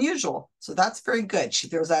little unusual. So that's very good. She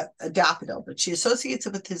throws out a daffodil, but she associates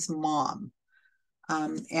it with his mom.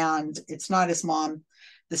 And it's not his mom.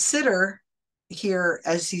 The sitter here,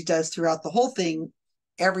 as he does throughout the whole thing,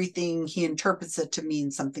 everything he interprets it to mean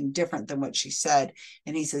something different than what she said.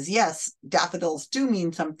 And he says, yes, daffodils do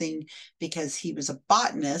mean something, because he was a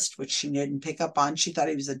botanist, which she didn't pick up on. She thought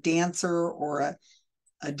he was a dancer or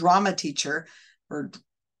a drama teacher, or,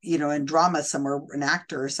 you know, in drama somewhere, an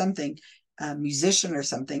actor or something, a musician or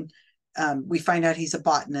something. We find out he's a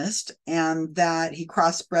botanist, and that he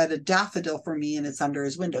crossbred a daffodil for me, and it's under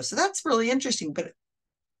his window. So that's really interesting, but it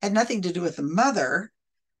had nothing to do with the mother.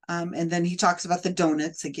 And then he talks about the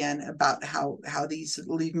donuts again, about how these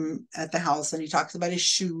leave him at the house, and he talks about his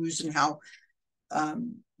shoes, and how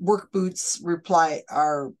work boots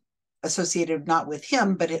are associated not with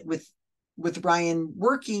him, but with Ryan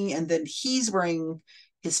working, and then he's wearing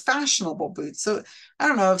his fashionable boots. So I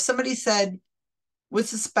don't know if somebody said,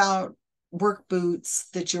 what's this about work boots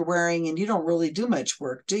that you're wearing and you don't really do much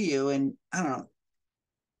work, do you? And I don't know,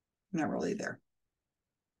 I'm not really there.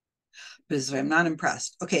 But I'm not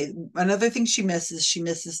impressed. Okay, another thing she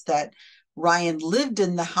misses that Ryan lived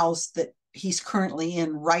in the house that he's currently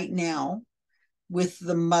in right now with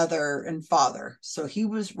the mother and father. So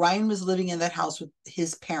Ryan was living in that house with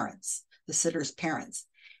his parents, the sitter's parents.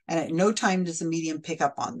 And at no time does the medium pick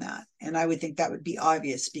up on that. And I would think that would be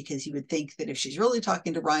obvious, because you would think that if she's really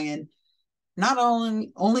talking to Ryan, not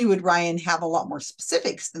only would Ryan have a lot more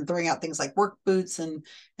specifics than throwing out things like work boots and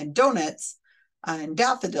donuts and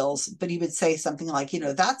daffodils, but he would say something like, you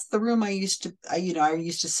know, that's the room I used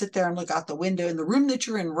to sit there and look out the window. In the room that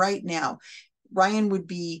you're in right now, Ryan would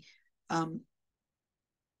be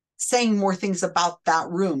saying more things about that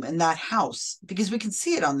room and that house, because we can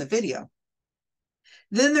see it on the video.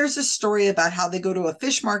 Then there's a story about how they go to a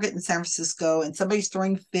fish market in San Francisco, and somebody's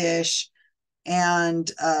throwing fish.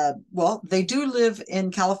 And well, they do live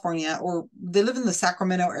in California, or they live in the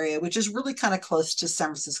Sacramento area, which is really kind of close to San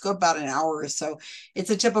Francisco, about an hour or so. It's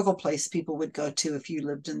a typical place people would go to if you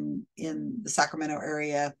lived in the Sacramento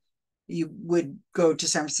area. You would go to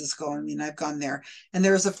San Francisco. I mean, I've gone there, and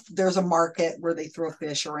there's a market where they throw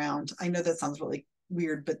fish around. I know that sounds really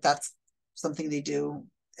weird, but that's something they do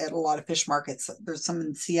at a lot of fish markets. There's some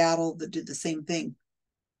in Seattle that do the same thing.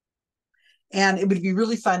 And it would be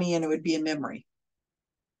really funny, and it would be a memory.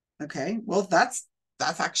 Okay, well, that's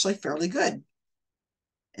actually fairly good.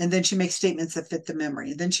 And then she makes statements that fit the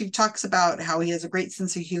memory. Then she talks about how he has a great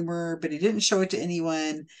sense of humor, but he didn't show it to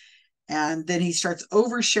anyone. And then he starts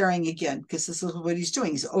oversharing again, because this is what he's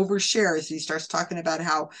doing. He's overshares. He starts talking about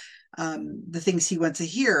how the things he wants to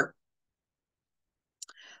hear.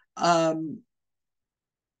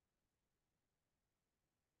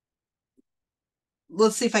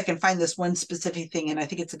 Let's see if I can find this one specific thing, and I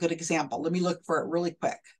think it's a good example. Let me look for it really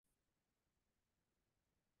quick.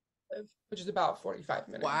 which is about 45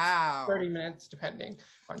 minutes. Wow. 30 minutes, depending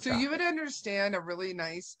on So traffic. you would understand a really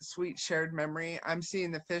nice, sweet shared memory. I'm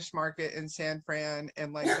seeing the fish market in San Fran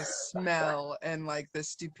and like the smell and like the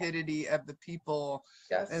stupidity of the people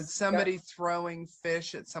and somebody throwing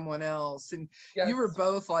fish at someone else. And you were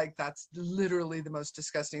both like, that's literally the most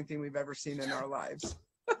disgusting thing we've ever seen in our lives.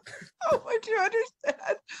 Oh, would you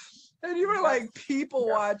understand? And you were like people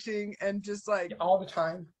watching and just like all the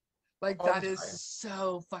time. Like, that is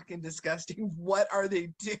so fucking disgusting. What are they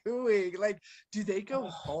doing? Like, do they go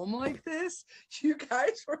home like this? You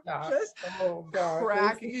guys were just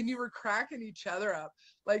cracking, and you were cracking each other up.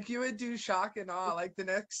 Like, you would do shock and awe. Like, the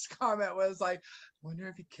next comment was like, I wonder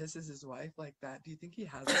if he kisses his wife like that. Do you think he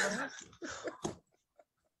has a wife?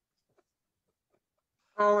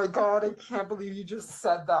 Oh my God, I can't believe you just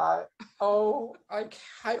said that. Oh, I'm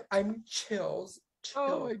chills.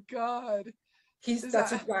 Oh my God.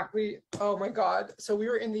 That's exactly, oh my God. So we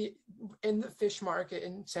were in the fish market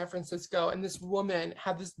in San Francisco, and this woman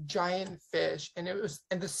had this giant fish, and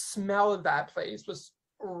the smell of that place was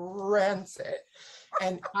rancid.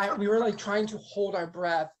 And we were like trying to hold our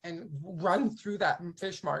breath and run through that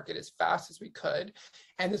fish market as fast as we could.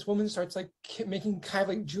 And this woman starts like making kind of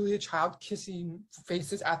like Julia Child kissing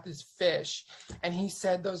faces at this fish. And he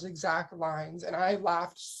said those exact lines. And I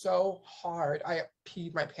laughed so hard, I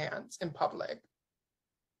peed my pants in public.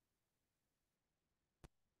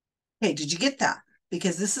 Hey, did you get that?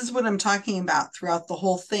 Because this is what I'm talking about throughout the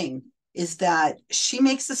whole thing, is that she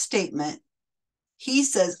makes a statement. He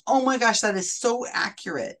says, oh my gosh, that is so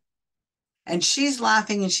accurate. And she's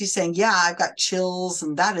laughing and she's saying, yeah, I've got chills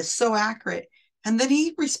and that is so accurate. And then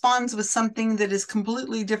he responds with something that is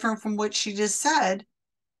completely different from what she just said.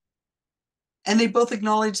 And they both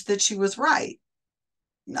acknowledge that she was right.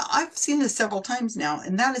 Now, I've seen this several times now,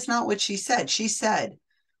 and that is not what she said. She said,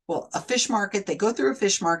 well, a fish market, they go through a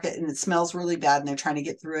fish market and it smells really bad and they're trying to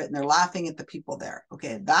get through it and they're laughing at the people there.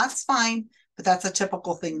 Okay, that's fine, but that's a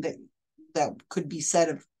typical thing that could be said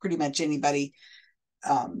of pretty much anybody.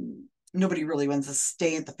 Nobody really wants to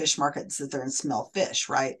stay at the fish market and sit there and smell fish,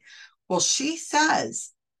 right? Well, she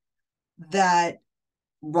says that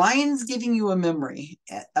Ryan's giving you a memory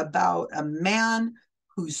about a man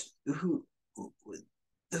who's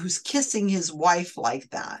kissing his wife like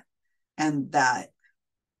that, and that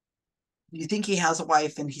you think he has a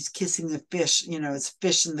wife and he's kissing the fish, it's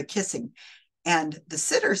fish and the kissing. And the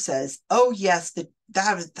sitter says, oh yes,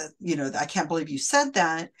 that was I can't believe you said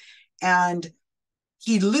that. And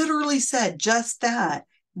he literally said just that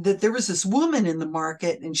there was this woman in the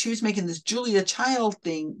market and she was making this Julia Child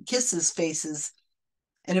thing, kisses faces,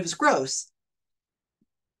 and it was gross.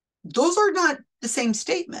 Those are not the same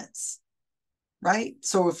statements, right?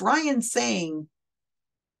 So if Ryan's saying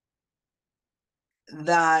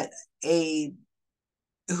that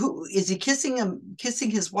who is he kissing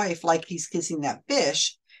his wife like he's kissing that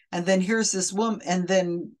fish, and then here's this woman, and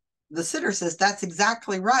then the sitter says that's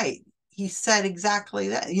exactly right, he said exactly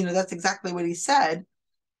that, that's exactly what he said,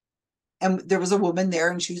 and there was a woman there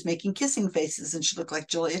and she was making kissing faces and she looked like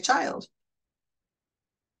Julia Child.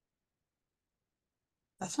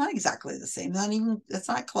 That's not exactly the same. That's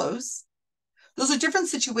not close. Those are different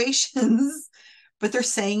situations, but they're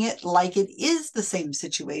saying it like it is the same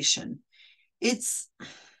situation. I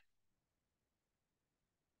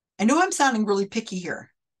know I'm sounding really picky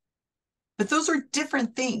here, but those are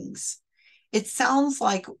different things. It sounds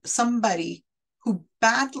like somebody who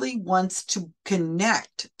badly wants to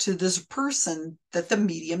connect to this person that the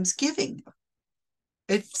medium's giving.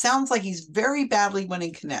 It sounds like he's very badly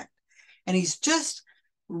wanting to connect, and he's just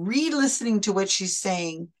re-listening to what she's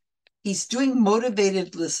saying. He's doing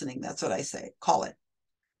motivated listening. That's what I call it.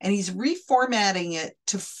 And he's reformatting it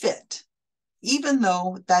to fit, even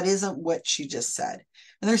though that isn't what she just said.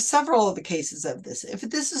 And there's several of the cases of this. If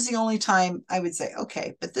this is the only time, I would say,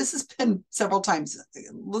 okay, but this has been several times.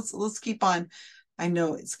 Let's keep on. I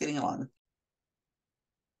know it's getting long.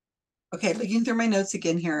 Okay, looking through my notes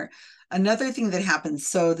again here. Another thing that happens.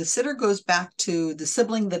 So the sitter goes back to the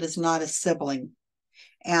sibling that is not a sibling,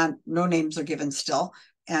 and no names are given still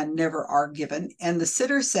and never are given. And the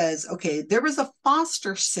sitter says, okay, there was a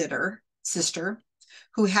foster sister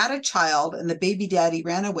who had a child and the baby daddy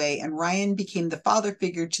ran away and Ryan became the father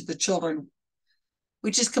figure to the children,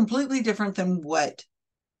 which is completely different than what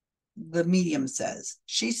the medium says.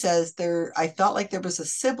 She says I felt like there was a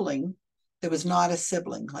sibling that was not a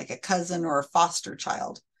sibling, like a cousin or a foster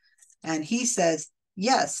child. And he says,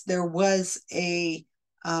 yes, there was a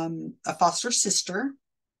foster sister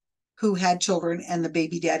who had children and the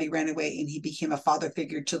baby daddy ran away and he became a father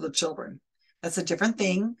figure to the children. That's a different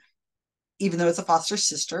thing, even though it's a foster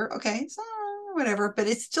sister. Okay, so whatever, but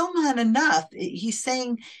it's still not enough. He's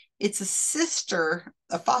saying it's a sister,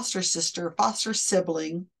 a foster sister, foster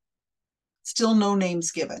sibling, still no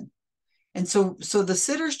names given. And so the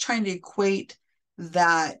sitter's trying to equate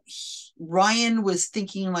that Ryan was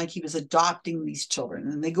thinking like he was adopting these children.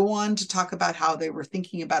 And they go on to talk about how they were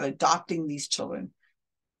thinking about adopting these children,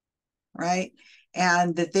 right?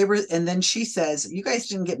 And that they were, and then she says, you guys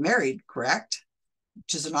didn't get married, correct?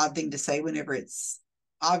 Which is an odd thing to say whenever it's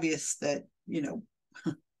obvious that, you know,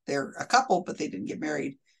 they're a couple, but they didn't get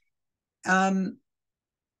married.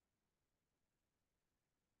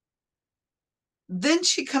 Then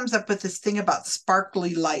she comes up with this thing about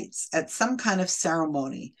sparkly lights at some kind of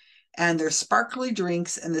ceremony, and there's sparkly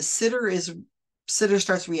drinks, and the sitter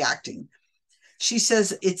starts reacting. She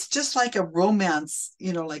says it's just like a romance,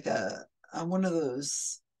 you know, like a one of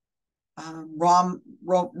those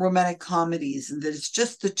romantic comedies, and that it's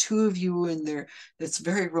just the two of you, and it's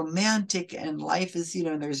very romantic, and life is, you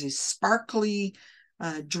know, and there's these sparkly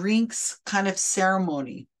drinks kind of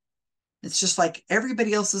ceremony. It's just like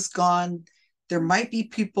everybody else is gone. There might be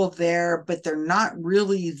people there, but they're not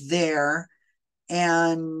really there.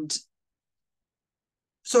 And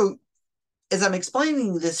so as I'm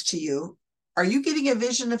explaining this to you, are you getting a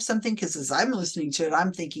vision of something? Because as I'm listening to it,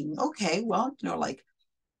 I'm thinking, okay, well, you know, like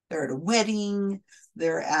they're at a wedding,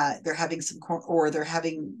 they're having they're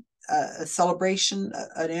having a celebration,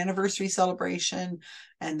 an anniversary celebration,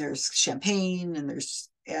 and there's champagne, and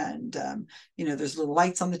you know, there's little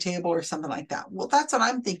lights on the table or something like that. Well, that's what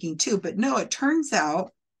I'm thinking too. But no, it turns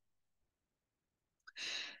out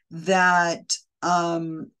that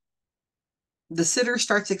the sitter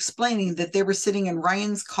starts explaining that they were sitting in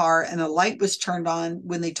Ryan's car and a light was turned on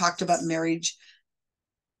when they talked about marriage.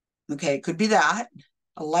 Okay, it could be that.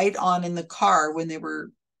 A light on in the car when they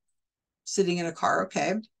were sitting in a car.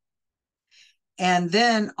 Okay. And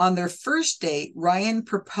then on their first date, Ryan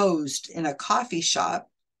proposed in a coffee shop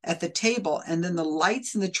at the table, and then the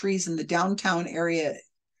lights and the trees in the downtown area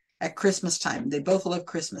at Christmas time. They both love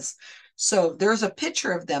Christmas. So there's a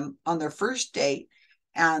picture of them on their first date,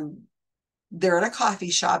 and they're at a coffee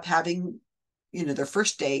shop having, you know, their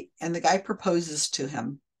first date, and the guy proposes to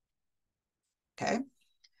him. Okay.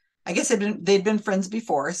 I guess they'd been friends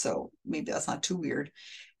before, so maybe that's not too weird.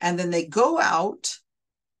 And then they go out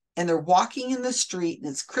and they're walking in the street,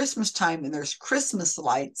 and it's Christmas time, and there's Christmas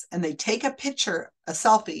lights, and they take a picture, a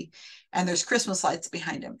selfie, and there's Christmas lights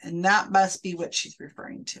behind him. And that must be what she's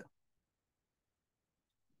referring to.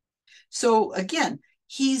 So again,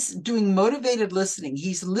 he's doing motivated listening.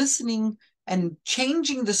 He's listening and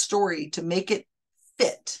changing the story to make it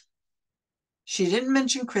fit. She didn't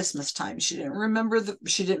mention Christmas time. She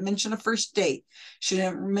didn't mention a first date. She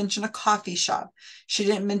didn't mention a coffee shop. She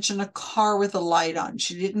didn't mention a car with a light on.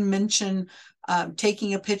 She didn't mention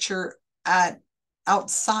taking a picture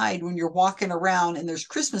outside when you're walking around and there's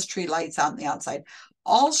Christmas tree lights out on the outside.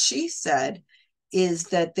 All she said is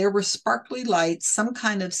that there were sparkly lights, some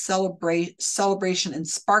kind of celebration, and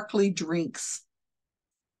sparkly drinks.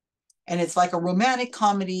 And it's like a romantic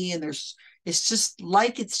comedy, and it's just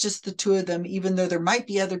the two of them, even though there might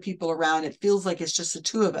be other people around. It feels like it's just the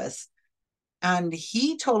two of us. And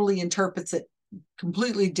he totally interprets it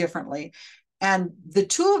completely differently. And the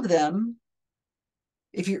two of them,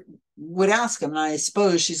 if you would ask him, and I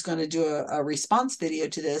suppose she's going to do a response video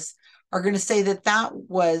to this, are going to say that that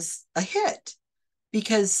was a hit,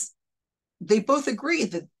 because they both agree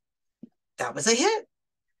that that was a hit.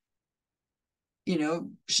 You know,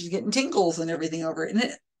 she's getting tingles and everything over it.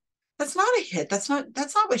 And that's not a hit. That's not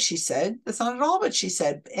what she said. That's not at all what she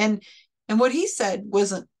said. And what he said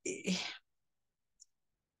wasn't.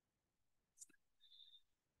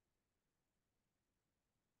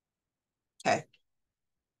 Okay.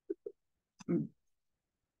 I'm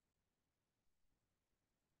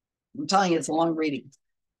telling you, it's a long reading.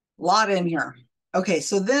 A lot in here. Okay,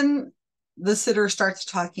 so then the sitter starts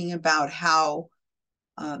talking about how,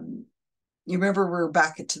 you remember we're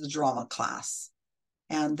back to the drama class,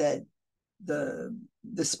 and that the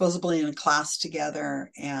supposedly in a class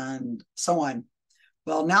together and so on.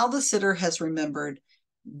 Well, now the sitter has remembered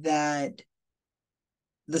that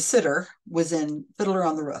the sitter was in Fiddler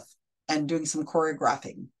on the Roof and doing some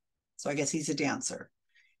choreographing. So I guess he's a dancer.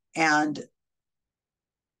 And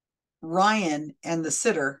Ryan and the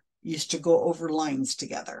sitter used to go over lines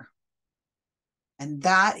together. And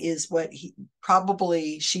that is what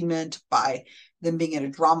she meant by them being in a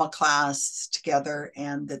drama class together,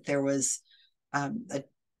 and that there was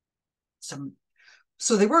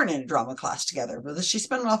so they weren't in a drama class together, but she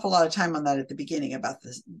spent an awful lot of time on that at the beginning about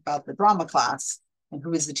the drama class and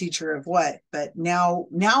who is the teacher of what. But now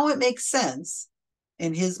it makes sense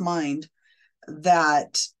in his mind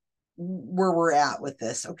that where we're at with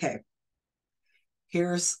this. Okay.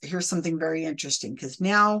 Here's something very interesting, because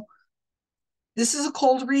now this is a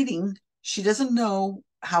cold reading. She doesn't know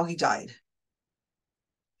how he died.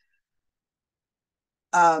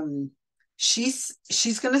 She's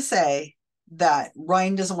going to say that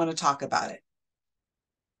Ryan doesn't want to talk about it,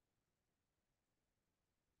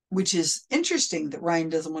 which is interesting that Ryan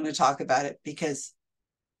doesn't want to talk about it, because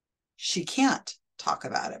she can't talk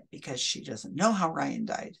about it because she doesn't know how Ryan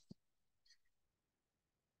died.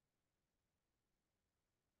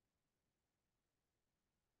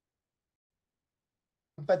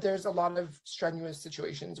 But there's a lot of strenuous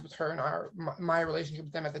situations with her and my relationship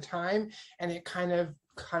with them at the time, and it kind of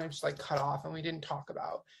just like cut off, and we didn't talk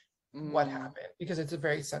about what happened because it's a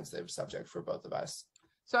very sensitive subject for both of us.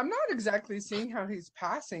 So I'm not exactly seeing how he's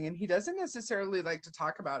passing, and he doesn't necessarily like to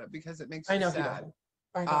talk about it because it makes you sad.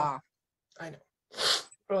 I know. I know.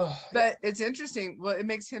 Ugh, but it's interesting. Well, it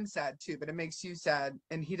makes him sad too, but it makes you sad,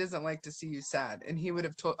 and he doesn't like to see you sad. And he would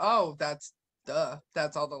have told, oh, that's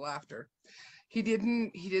all the laughter. He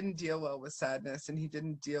didn't deal well with sadness, and he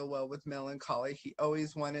didn't deal well with melancholy. He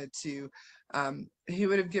always wanted to, he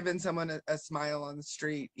would have given someone a smile on the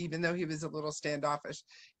street, even though he was a little standoffish.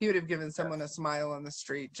 He would have given someone a smile on the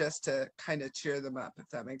street just to kind of cheer them up, if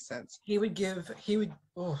that makes sense.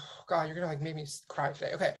 Oh God, you're gonna like make me cry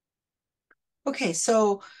today. Okay,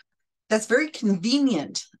 so that's very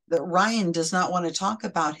convenient that Ryan does not want to talk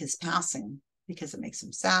about his passing, because it makes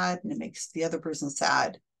him sad and it makes the other person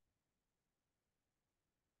sad.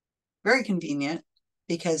 Very convenient,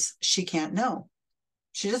 because she can't know.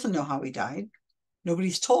 She doesn't know how he died.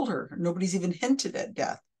 Nobody's told her. Nobody's even hinted at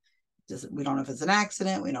death. We don't know if it's an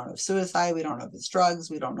accident. We don't know if suicide. We don't know if it's drugs.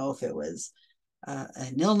 We don't know if it was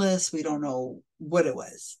an illness. We don't know what it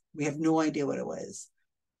was. We have no idea what it was.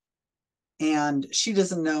 And she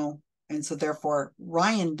doesn't know. And so therefore,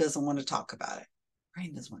 Ryan doesn't want to talk about it.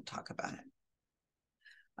 Ryan doesn't want to talk about it.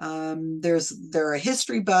 They're a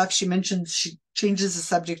history buff. She mentions, she changes the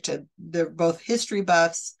subject to they're both history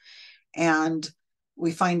buffs, and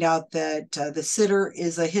we find out that the sitter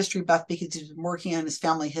is a history buff because he's been working on his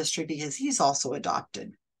family history because he's also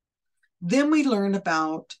adopted. Then we learn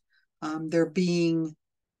about there being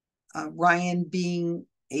Ryan being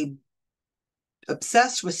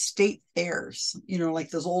obsessed with state fairs, like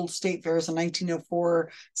those old state fairs in 1904,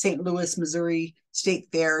 St. Louis, Missouri State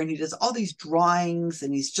Fair. And he does all these drawings,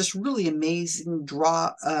 and he's just really amazing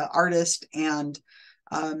artist. And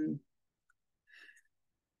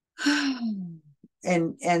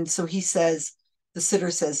and so he says, the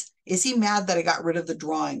sitter says, is he mad that I got rid of the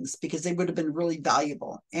drawings? Because they would have been really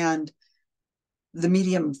valuable. And the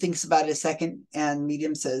medium thinks about it a second, and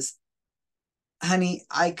medium says, honey,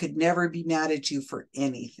 I could never be mad at you for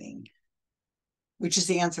anything, which is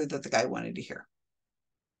the answer that the guy wanted to hear.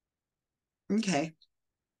 Okay.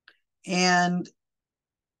 And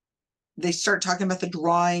they start talking about the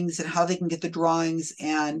drawings and how they can get the drawings.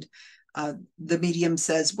 And the medium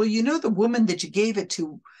says, well, the woman that you gave it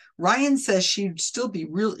to, Ryan says she would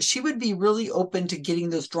be really open to getting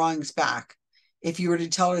those drawings back if you were to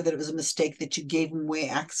tell her that it was a mistake, that you gave them away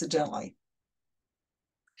accidentally.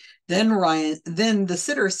 Then the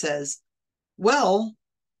sitter says, well,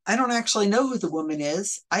 I don't actually know who the woman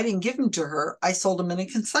is. I didn't give them to her. I sold them in a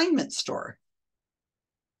consignment store,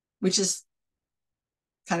 which is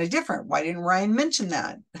kind of different. Why didn't Ryan mention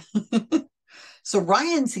that? So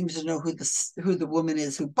Ryan seems to know who the woman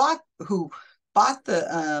is who bought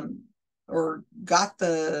the or got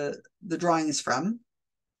the drawings from.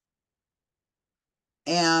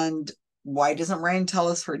 And why doesn't Ryan tell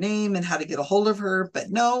us her name and how to get a hold of her? But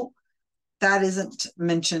no, that isn't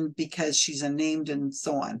mentioned because she's unnamed and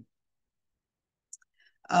so on.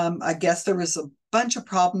 I guess there was a bunch of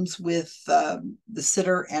problems with the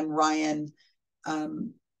sitter and Ryan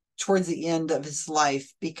towards the end of his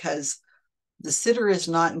life, because the sitter is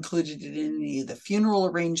not included in any of the funeral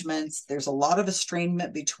arrangements. There's a lot of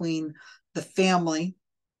estrangement between the family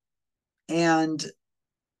and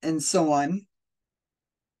so on.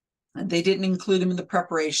 And they didn't include him in the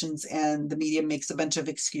preparations, and the media makes a bunch of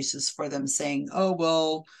excuses for them, saying, oh,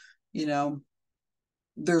 well,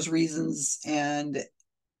 there's reasons, and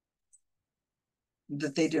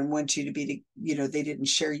that they didn't want you to be, they didn't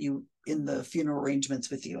share you in the funeral arrangements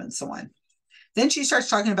with you, and so on. Then she starts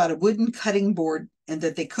talking about a wooden cutting board and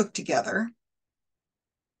that they cooked together.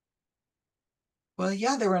 Well,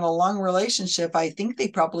 yeah, they were in a long relationship. I think they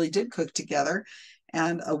probably did cook together.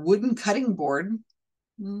 And a wooden cutting board.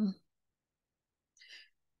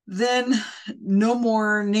 Then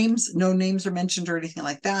no names are mentioned or anything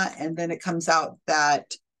like that. And then it comes out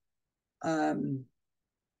that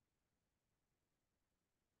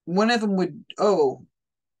one of them would,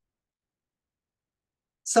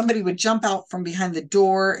 somebody would jump out from behind the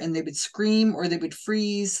door and they would scream or they would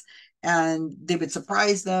freeze and they would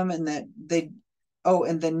surprise them, and that they,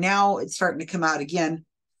 and then now it's starting to come out again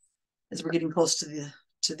as we're getting close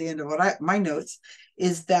to the end of my notes,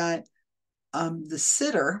 is that the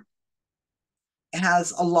sitter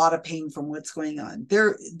has a lot of pain from what's going on.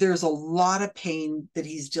 There's a lot of pain that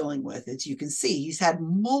he's dealing with. As you can see, he's had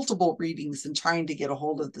multiple readings and trying to get a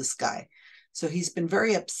hold of this guy. So he's been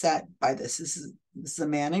very upset by this. This is a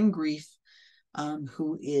man in grief,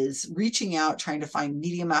 who is reaching out, trying to find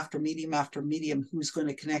medium after medium after medium who's going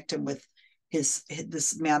to connect him with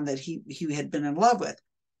this man that he had been in love with.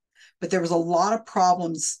 But there was a lot of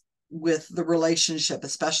problems with the relationship,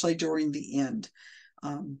 especially during the end.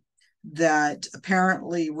 That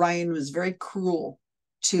apparently Ryan was very cruel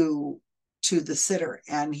to the sitter,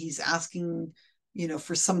 and he's asking,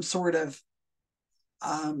 for some sort of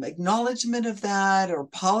acknowledgement of that, or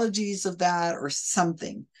apologies of that, or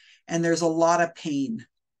something. And there's a lot of pain.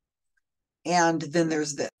 And then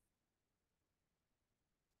there's this.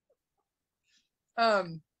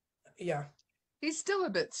 Yeah. He's still a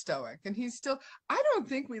bit stoic, and I don't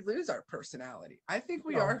think we lose our personality. I think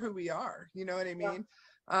we are who we are. You know what I mean?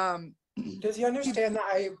 Does he understand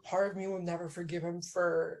that part of me will never forgive him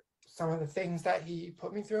for some of the things that he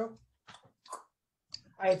put me through?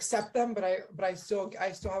 I accept them, but I still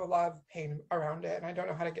have a lot of pain around it, and I don't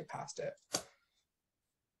know how to get past it.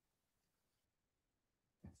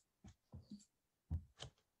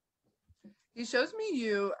 He shows me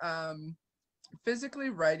you physically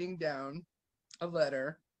writing down a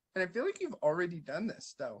letter, and I feel like you've already done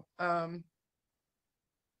this though. I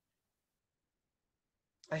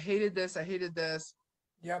hated this.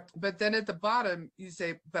 Yep. But then at the bottom you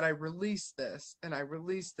say, but I released this and I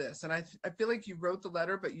released this. And I feel like you wrote the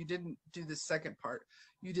letter, but you didn't do the second part.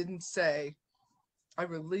 You didn't say, I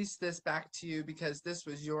released this back to you because this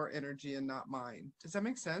was your energy and not mine. Does that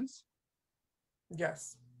make sense?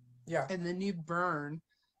 Yes. Yeah. And then you burn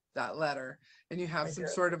that letter, and you have some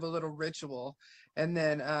sort of a little ritual. And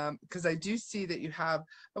then because I do see that you have,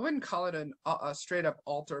 I wouldn't call it a straight up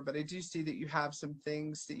altar, but I do see that you have some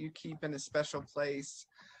things that you keep in a special place.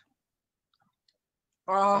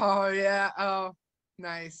 Oh yeah. Oh,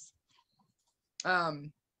 nice.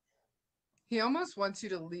 He almost wants you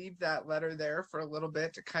to leave that letter there for a little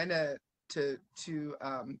bit to kind of to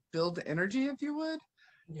build the energy, if you would.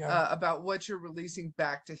 Yeah. About what you're releasing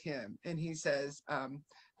back to him. And he says,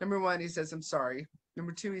 number one, he says, I'm sorry.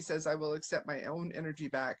 Number two, he says, I will accept my own energy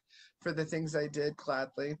back for the things I did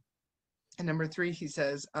gladly. And number three, he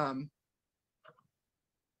says, how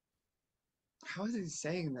is he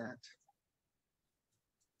saying that?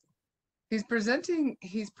 He's presenting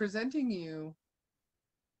you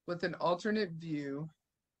with an alternate view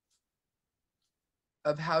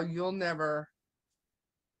of how you'll never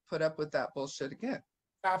put up with that bullshit again.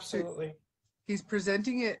 Absolutely. He's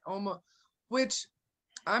presenting it almost, which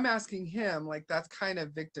I'm asking him, like, that's kind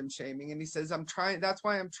of victim shaming. And he says, that's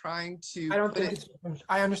why I'm trying to. I don't think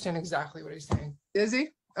I understand exactly what he's saying. Is he?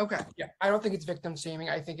 Okay. Yeah. I don't think it's victim shaming.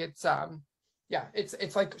 I think it's,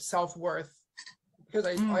 it's like self-worth, because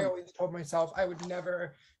I always told myself I would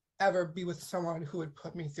never, ever be with someone who would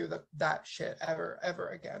put me through that shit ever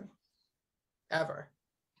again. Ever.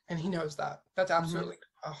 And he knows that. That's absolutely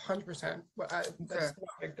 100%. That's not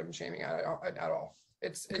victim shaming at all.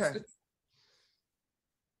 It's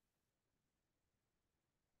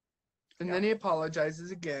and then he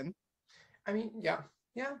apologizes again. I mean, yeah.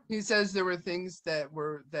 He says there were things that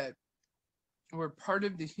were part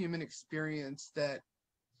of the human experience that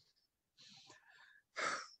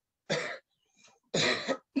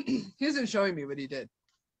he isn't showing me what he did.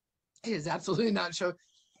 He is absolutely not showing.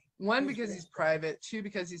 One, because he's private. Two,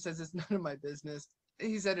 because he says it's none of my business.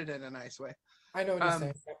 He said it in a nice way. I know what he's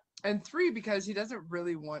saying. And three, because he doesn't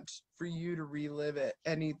really want for you to relive it.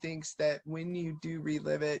 And he thinks that when you do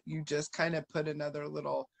relive it, you just kind of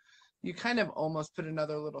almost put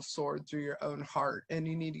another little sword through your own heart. And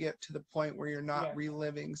you need to get to the point where you're not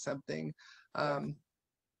reliving something.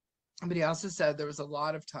 But he also said there was a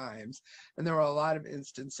lot of times, and there were a lot of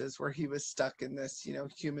instances where he was stuck in this,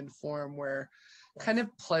 human form where kind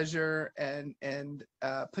of pleasure and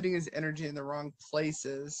putting his energy in the wrong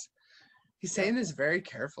places. He's saying this very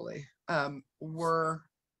carefully. Were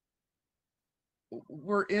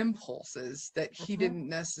impulses that he didn't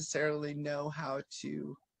necessarily know how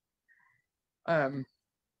to.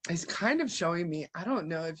 He's kind of showing me. I don't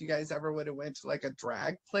know if you guys ever would have went to like a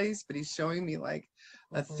drag place, but he's showing me like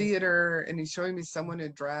a theater, and he's showing me someone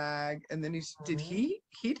in drag, and then he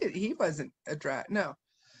wasn't a drag. No.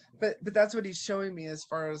 but that's what he's showing me as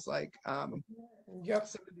far as like Yep.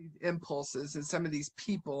 some of these impulses and some of these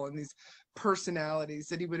people and these personalities,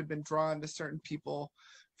 that he would have been drawn to certain people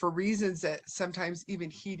for reasons that sometimes even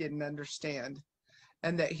he didn't understand,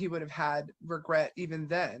 and that he would have had regret even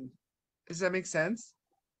then. Does that make sense?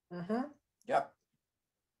 Mm-hmm. Yep.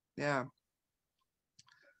 Yeah.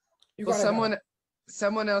 You Well, got it, Bella.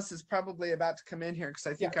 someone else is probably about to come in here, because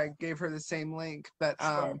I Yeah. think I gave her the same link. But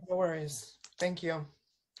Sure. No worries. Thank you.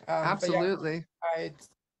 But yeah, absolutely. I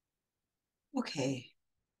Okay.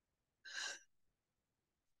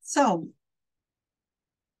 So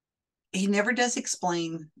he never does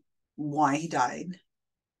explain why he died.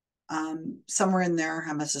 Somewhere in there,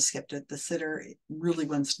 I must have skipped it. The sitter really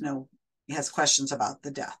wants to know, he has questions about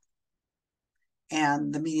the death.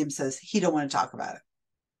 And the medium says he don't want to talk about it.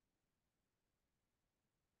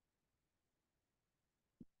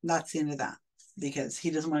 That's the end of that, because he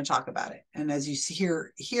doesn't want to talk about it. And as you see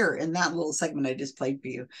here in that little segment I just played for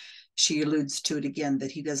you, she alludes to it again,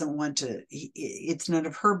 that he doesn't want to, it's none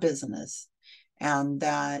of her business. And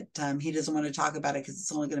that he doesn't want to talk about it because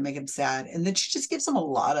it's only going to make him sad. And then she just gives him a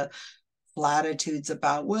lot of platitudes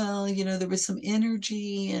about, well, there was some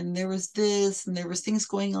energy and there was this and there was things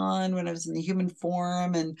going on when I was in the human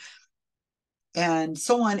form, and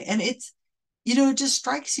so on. And it's, it just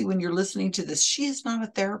strikes you when you're listening to this. She is not a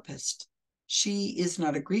therapist. She is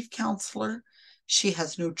not a grief counselor. She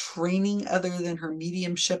has no training other than her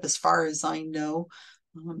mediumship, as far as I know,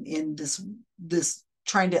 in this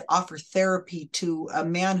trying to offer therapy to a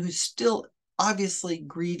man who's still obviously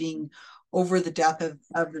grieving over the death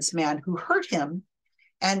of this man who hurt him.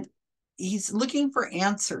 And he's looking for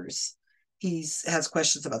answers. He has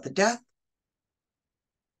questions about the death.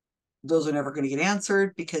 Those are never going to get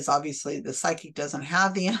answered, because obviously the psychic doesn't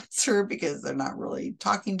have the answer, because they're not really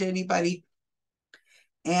talking to anybody.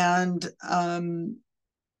 And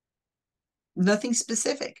nothing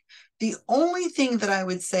specific. The only thing that I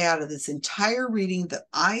would say out of this entire reading that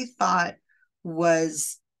I thought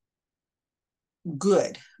was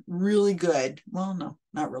good, really good, well, no,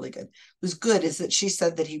 not really good, was good, is that she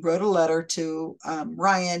said that he wrote a letter to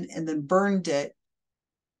Ryan and then burned it,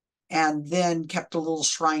 and then kept a little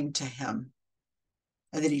shrine to him.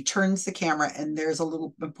 And then he turns the camera and there's a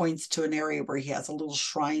little, points to an area where he has a little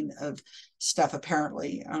shrine of stuff,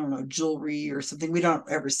 apparently, I don't know, jewelry or something we don't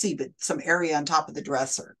ever see, but some area on top of the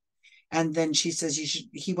dresser. And then she says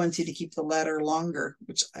he wants you to keep the letter longer,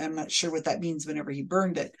 which I'm not sure what that means whenever he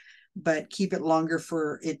burned it, but keep it longer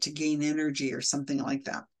for it to gain energy or something like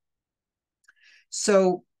that.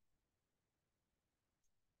 So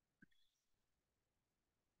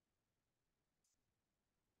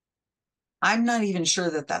I'm not even sure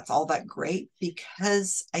that that's all that great,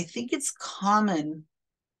 because I think it's common.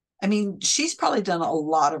 I mean, she's probably done a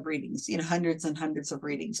lot of readings, hundreds and hundreds of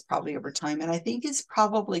readings probably over time. And I think it's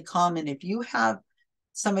probably common, if you have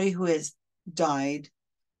somebody who has died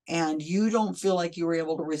and you don't feel like you were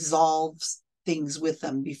able to resolve things with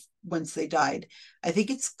them once they died. I think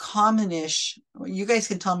it's commonish. You guys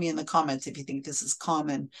can tell me in the comments if you think this is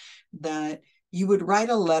common, that you would write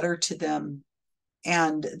a letter to them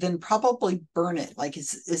and then probably burn it, like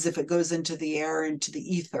as if it goes into the air, into the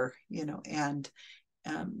ether, and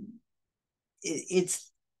um,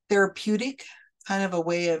 it's therapeutic, kind of a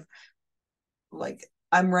way of, like,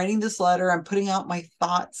 I'm writing this letter, I'm putting out my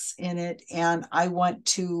thoughts in it, and I want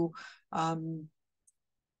to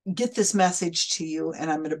get this message to you,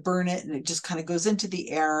 and I'm going to burn it, and it just kind of goes into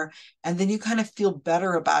the air, and then you kind of feel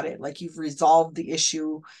better about it, like you've resolved the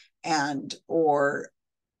issue, and or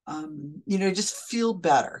just feel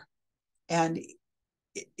better, and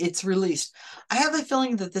it's released. I have a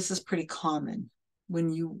feeling that this is pretty common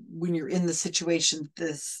when you're in the situation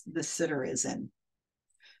this sitter is in.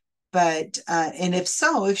 But and if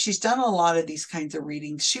she's done a lot of these kinds of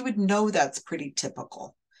readings, she would know that's pretty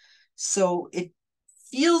typical. So it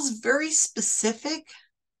feels very specific,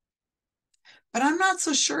 but I'm not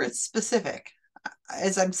so sure it's specific.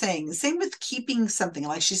 As I'm saying, the same with keeping something,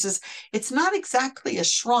 like she says, it's not exactly a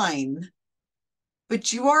shrine,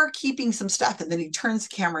 but you are keeping some stuff. And then he turns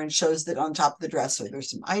the camera and shows that on top of the dresser, there's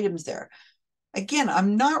some items there. Again,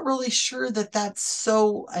 I'm not really sure that that's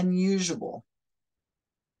so unusual.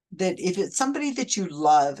 That if it's somebody that you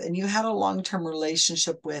love and you had a long-term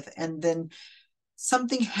relationship with, and then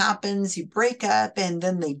something happens, you break up, and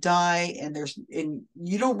then they die, and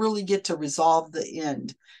you don't really get to resolve the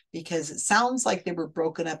end, because it sounds like they were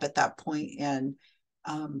broken up at that point, and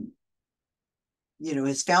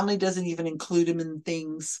his family doesn't even include him in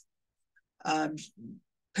things.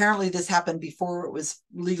 Apparently this happened before it was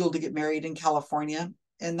legal to get married in California,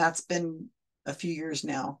 and that's been a few years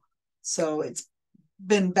now. So it's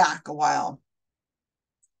been back a while.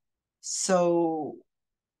 So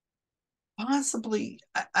possibly,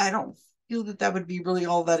 I don't feel that that would be really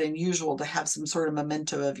all that unusual to have some sort of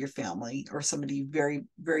memento of your family or somebody very,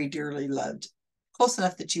 very dearly loved, close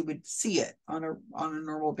enough that you would see it on a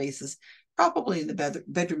normal basis. Probably in the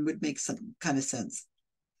bedroom would make some kind of sense.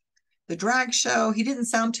 The drag show, he didn't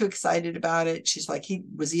sound too excited about it. She's like,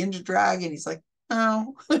 was he into drag? And he's like,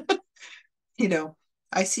 no. You know,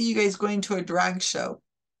 I see you guys going to a drag show.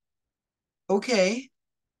 Okay.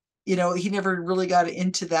 You know, he never really got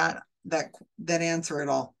into that answer at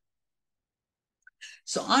all.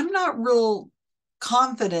 So I'm not real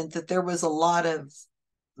confident that there was a lot of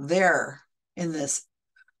there in this.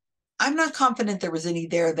 I'm not confident there was any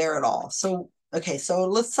there at all. So, okay, so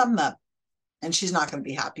let's sum up. And she's not going to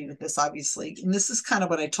be happy with this, obviously. And this is kind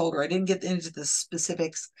of what I told her. I didn't get into the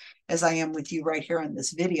specifics as I am with you right here on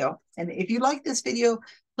this video. And if you like this video,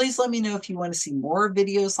 please let me know if you want to see more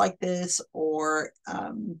videos like this, or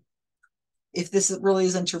if this really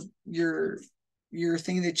isn't your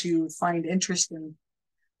thing that you find interesting.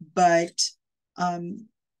 But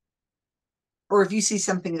or if you see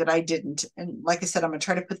something that I didn't. And like I said, I'm going to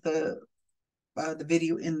try to put the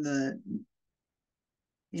video in the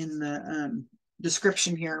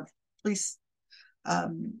description here. Please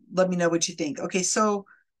let me know what you think. Okay, so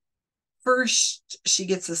first she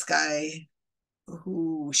gets this guy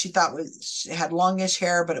who she thought had longish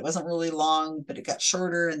hair, but it wasn't really long, but it got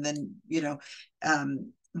shorter. And then,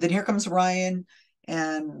 then here comes Ryan,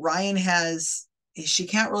 and Ryan she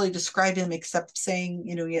can't really describe him except saying,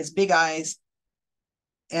 he has big eyes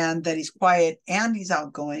and that he's quiet and he's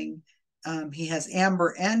outgoing. He has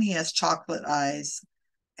amber and he has chocolate eyes,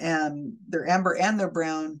 and they're amber and they're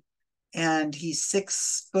brown, and he's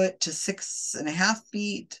 6 foot to 6.5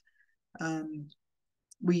 feet.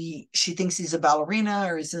 She thinks he's a ballerina,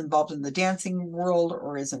 or is involved in the dancing world,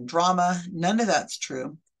 or is in drama. None of that's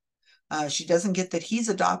true. She doesn't get that he's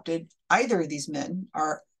adopted. Either of these men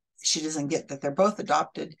are. She doesn't get that they're both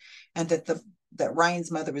adopted, and that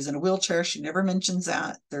Ryan's mother was in a wheelchair. She never mentions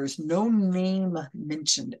that. There's no name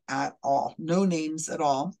mentioned at all. No names at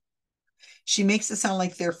all. She makes it sound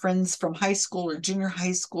like they're friends from high school or junior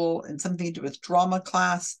high school and something to do with drama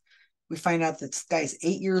class. We find out that this guy's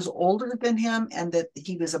 8 years older than him, and that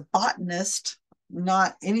he was a botanist,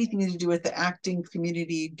 not anything to do with the acting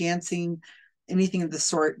community, dancing, anything of the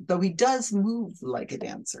sort, though he does move like a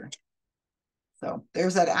dancer. So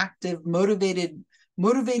there's that active, motivated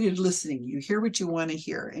listening. You hear what you want to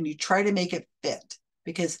hear and you try to make it fit,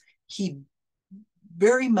 because he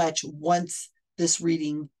very much wants this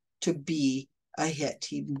reading to be a hit.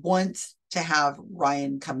 He wants to have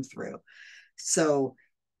Ryan come through. So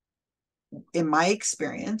in my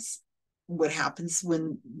experience, what happens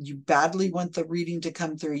when you badly want the reading to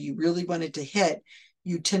come through, you really want it to hit,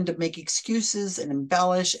 you tend to make excuses and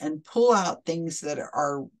embellish and pull out things that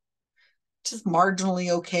are just marginally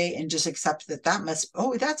okay, and just accept that must,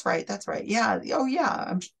 oh, that's right. Yeah. Oh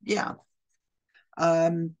yeah. Yeah.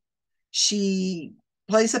 She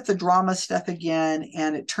plays up the drama stuff again,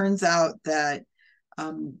 and it turns out that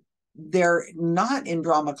they're not in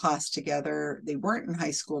drama class together. They weren't in high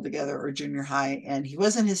school together or junior high, and he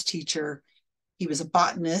wasn't his teacher. He was a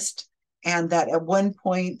botanist, and that at one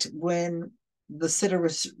point when the sitter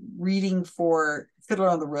was reading for Fiddler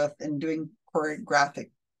on the Roof and doing choreographing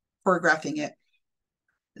it,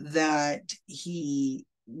 that he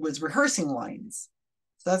was rehearsing lines.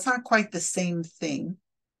 So that's not quite the same thing.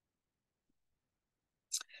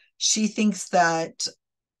 She thinks that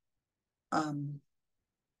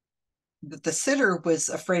that the sitter was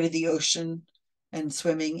afraid of the ocean and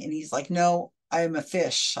swimming, and he's like, no, I'm a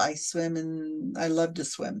fish. I swim and I love to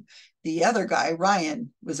swim. The other guy,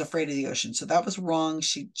 Ryan, was afraid of the ocean, so that was wrong.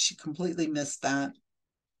 She completely missed that.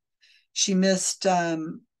 She missed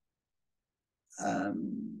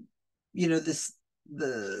he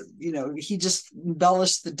just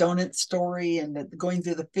embellished the donut story and going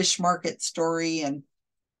through the fish market story. And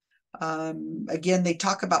again, they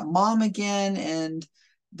talk about mom again, and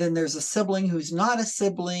then there's a sibling who's not a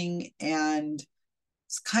sibling, and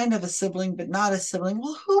it's kind of a sibling but not a sibling.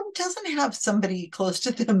 Well, who doesn't have somebody close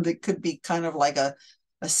to them that could be kind of like a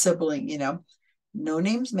sibling? No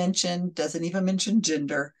names mentioned, doesn't even mention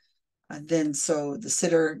gender. And then so the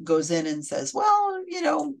sitter goes in and says, well,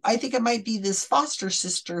 I think it might be this foster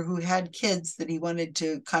sister who had kids that he wanted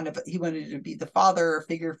to be the father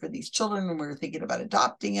figure for these children, and we were thinking about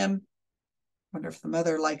adopting him. Wonder if the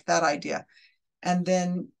mother liked that idea. And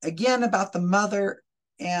then again about the mother,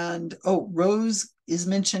 and Rose is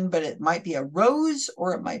mentioned, but it might be a Rose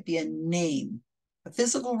or it might be a name. A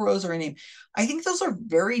physical rose or a name. I think those are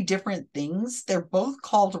very different things. They're both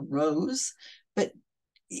called rose, but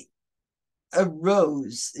a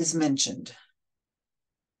rose is mentioned.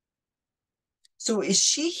 So is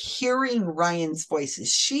she hearing Ryan's voice?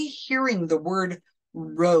 Is she hearing the word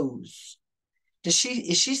rose? Is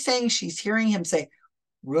she saying she's hearing him say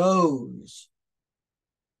rose?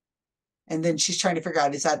 And then she's trying to figure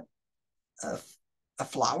out, is that a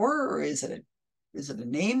flower, or is it a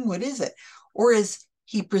name? What is it? Or is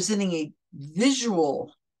he presenting a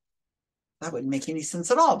visual? That wouldn't make any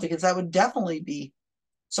sense at all, because that would definitely be.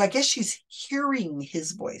 So I guess she's hearing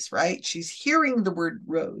his voice, right? She's hearing the word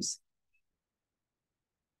rose.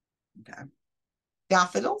 Okay.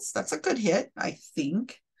 Daffodils, that's a good hit, I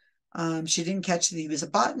think. She didn't catch that he was a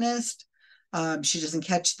botanist. She doesn't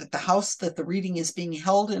catch that the house that the reading is being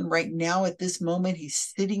held in right now at this moment,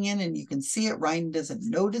 he's sitting in, and you can see it. Ryan doesn't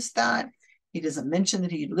notice that. He doesn't mention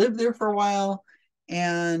that he lived there for a while.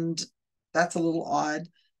 And that's a little odd.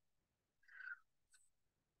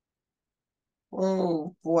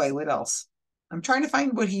 Oh boy, what else? I'm trying to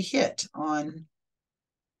find what he hit on.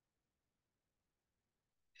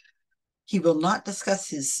 He will not discuss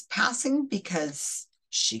his passing because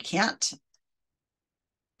she can't.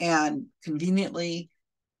 And conveniently,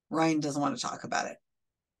 Ryan doesn't want to talk about it.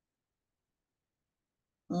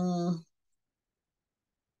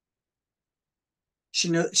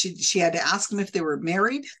 She had to ask him if they were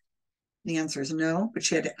married. The answer is no, but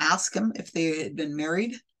she had to ask him if they had been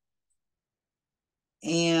married.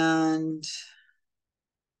 And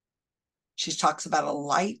she talks about a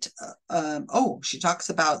light. She talks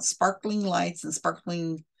about sparkling lights and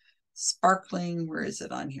sparkling. Where is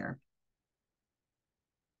it on here?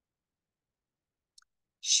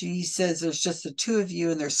 She says there's just the two of you,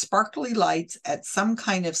 and there's sparkly lights at some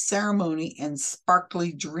kind of ceremony and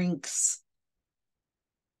sparkly drinks.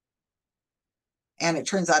 And it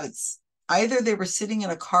turns out it's either they were sitting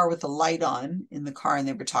in a car with a light on in the car and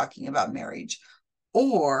they were talking about marriage,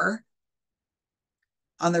 or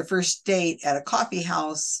on their first date at a coffee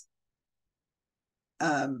house,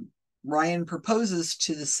 Ryan proposes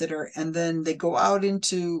to the sitter, and then they go out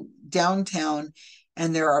into downtown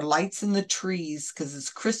and there are lights in the trees because it's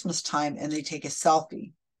Christmas time, and they take a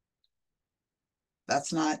selfie.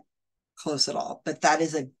 That's not close at all, but that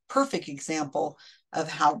is a perfect example of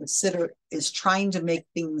how the sitter is trying to make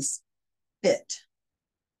things fit.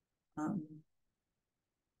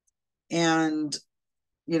 And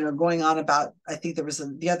going on about, I think there was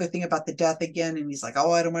the other thing about the death again, and he's like,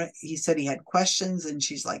 oh, I don't want to, he said he had questions, and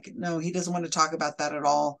she's like, no, he doesn't want to talk about that at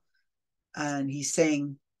all. And he's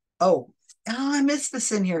saying, oh, I missed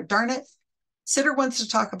this in here, darn it. Sitter wants to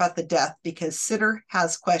talk about the death because Sitter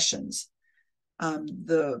has questions.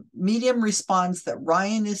 The medium responds that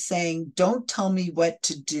Ryan is saying, don't tell me what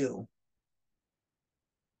to do.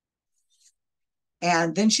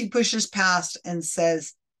 And then she pushes past and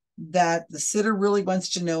says that the sitter really wants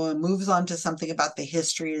to know, and moves on to something about the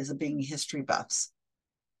history as being history buffs.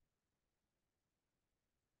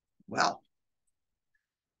 Well,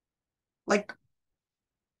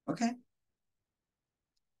 okay.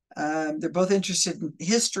 They're both interested in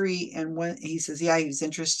history, and when he says, yeah, he was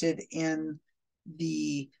interested in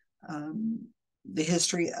the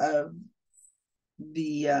history of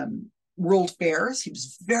the world fairs. He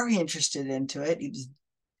was very interested into it. He was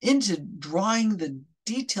into drawing the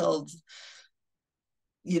detailed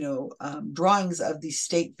drawings of these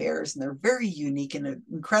state fairs, and they're very unique and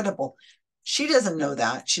incredible. She doesn't know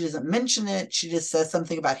that. She doesn't mention it. She just says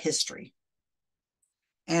something about history.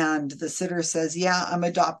 And the sitter says, yeah, I'm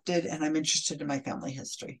adopted and I'm interested in my family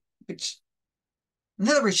history, which, in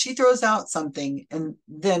other words, she throws out something and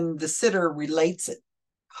then the sitter relates it.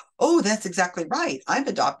 Oh, that's exactly right. I'm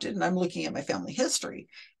adopted and I'm looking at my family history.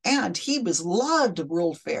 And he loved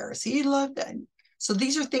world fairs. He loved it. So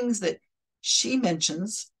these are things that she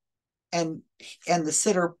mentions, and the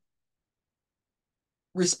sitter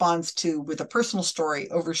responds to with a personal story,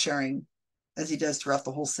 oversharing, as he does throughout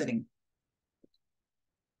the whole sitting.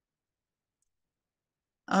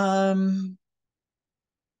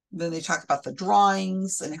 Then they talk about the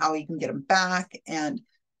drawings and how he can get them back. And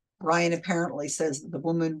Ryan apparently says that the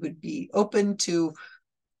woman would be open to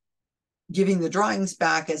giving the drawings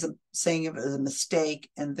back, saying it was a mistake.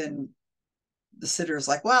 And then the sitter is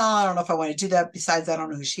like, well, I don't know if I want to do that. Besides, I don't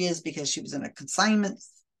know who she is because she was in a consignment.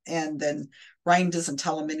 And then Ryan doesn't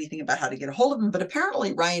tell him anything about how to get a hold of him. But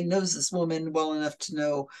apparently Ryan knows this woman well enough to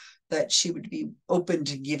know that she would be open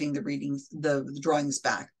to giving the readings, the drawings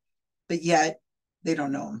back. But yet they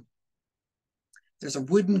don't know him. There's a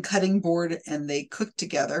wooden cutting board and they cook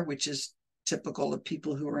together, which is typical of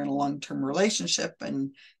people who are in a long-term relationship,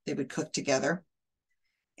 and they would cook together.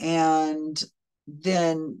 And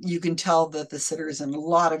then you can tell that the sitter is in a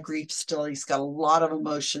lot of grief still. He's got a lot of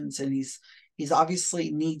emotions, and he's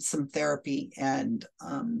obviously needs some therapy, and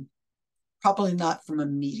probably not from a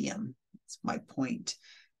medium. That's my point.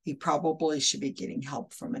 He probably should be getting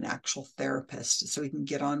help from an actual therapist so he can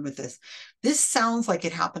get on with this. This sounds like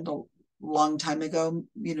it happened a long time ago,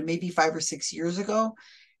 maybe 5 or 6 years ago.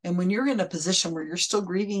 And when you're in a position where you're still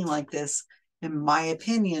grieving like this, in my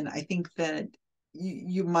opinion, I think that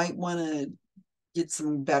you might want to get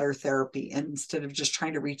some better therapy, and instead of just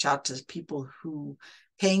trying to reach out to people who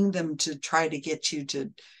paying them to try to get you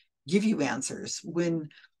to give you answers when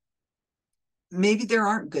maybe there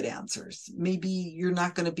aren't good answers. Maybe you're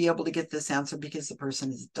not going to be able to get this answer because the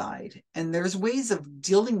person has died. And there's ways of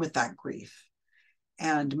dealing with that grief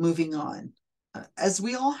and moving on, as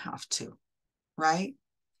we all have to, right?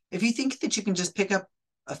 If you think that you can just pick up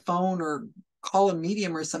a phone or call a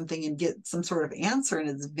medium or something and get some sort of answer, and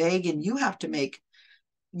it's vague, and you have to make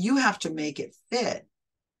it fit,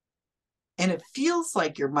 and it feels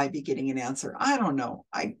like you might be getting an answer. I don't know.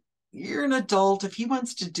 You're an adult. If he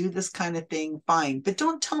wants to do this kind of thing, fine. But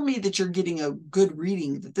don't tell me that you're getting a good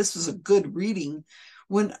reading, that this was a good reading,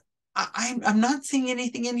 when I'm not seeing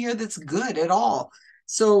anything in here that's good at all.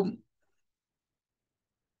 So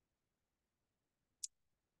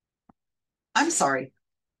I'm sorry.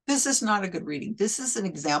 This is not a good reading. This is an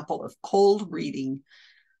example of cold reading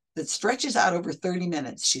that stretches out over 30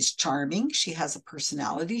 minutes. She's charming. She has a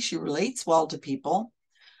personality. She relates well to people.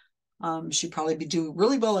 She'd probably do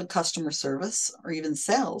really well at customer service or even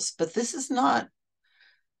sales, but this is not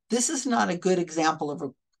a good example of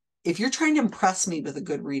if you're trying to impress me with a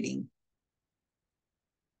good reading,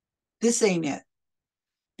 this ain't it,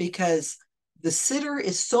 because the sitter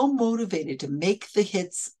is so motivated to make the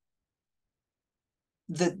hits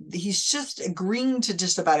that he's just agreeing to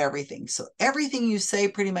just about everything. So everything you say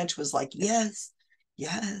pretty much was like, yes,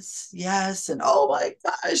 yes, yes. And oh my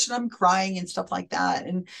gosh, and I'm crying and stuff like that.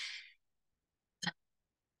 And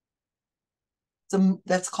so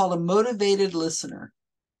that's called a motivated listener.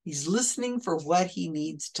 He's listening for what he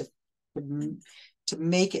needs to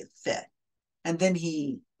make it fit. And then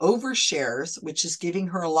he overshares, which is giving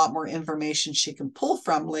her a lot more information she can pull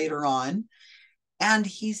from later on. And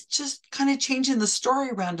he's just kind of changing the story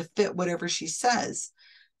around to fit whatever she says.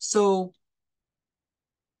 So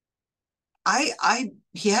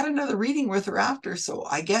he had another reading with her after, so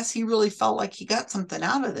I guess he really felt like he got something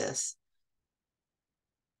out of this.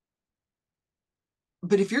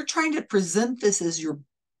 But if you're trying to present this as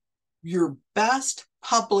your best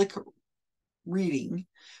public reading,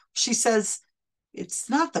 she says it's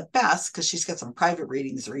not the best because she's got some private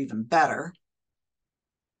readings that are even better,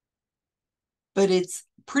 but it's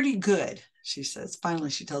pretty good. She says, finally,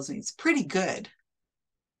 she tells me it's pretty good.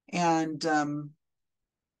 And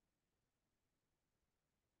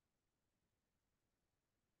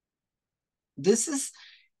this is,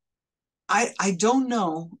 I don't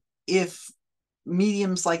know if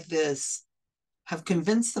mediums like this have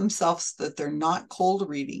convinced themselves that they're not cold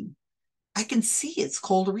reading. I can see it's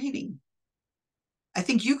cold reading. I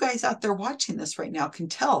think you guys out there watching this right now can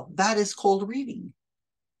tell that is cold reading.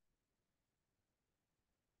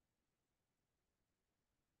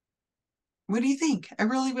 What do you think? I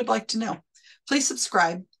really would like to know. Please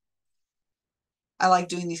subscribe. I like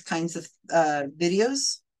doing these kinds of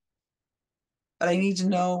videos, but I need to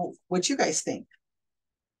know what you guys think.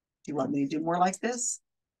 Do you want me to do more like this?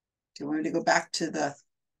 Do you want me to go back to the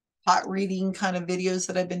hot reading kind of videos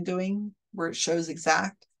that I've been doing where it shows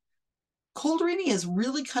exact? Cold reading is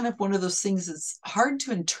really kind of one of those things that's hard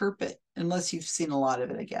to interpret unless you've seen a lot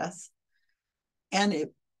of it, I guess. And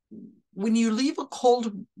when you leave a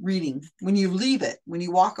cold reading, when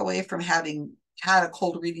you walk away from having had a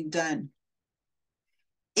cold reading done,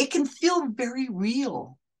 it can feel very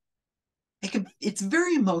real. It's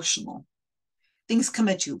very emotional. Things come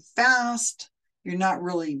at you fast. You're not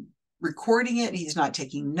really recording it. He's not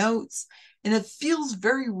taking notes, and it feels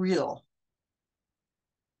very real.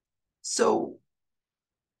 So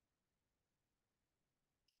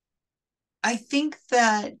I think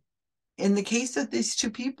that in the case of these two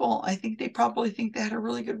people, I think they probably think they had a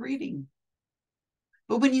really good reading.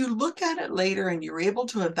 But when you look at it later and you're able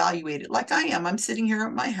to evaluate it, like I am, I'm sitting here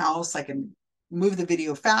at my house, I can move the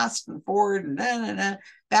video fast and forward and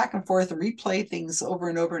back and forth and replay things over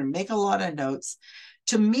and over and make a lot of notes.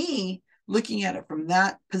 To me, looking at it from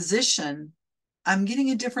that position, I'm getting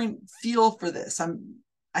a different feel for this.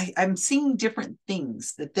 I'm seeing different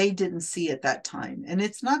things that they didn't see at that time. And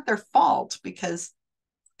it's not their fault because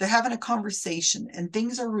they're having a conversation and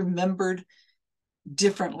things are remembered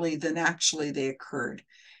differently than actually they occurred.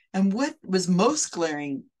 And what was most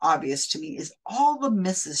glaring obvious to me is all the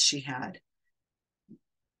misses she had.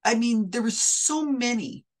 I mean, there were so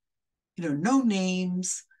many, no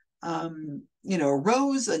names, a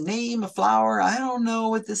rose, a name, a flower. I don't know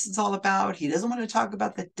what this is all about. He doesn't want to talk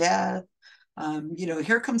about the death.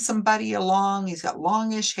 Here comes somebody along. He's got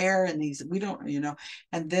longish hair, and we don't,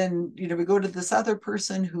 and then, we go to this other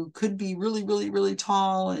person who could be really, really, really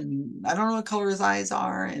tall, and I don't know what color his eyes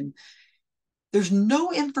are. And there's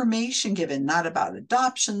no information given, not about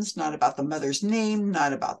adoptions, not about the mother's name,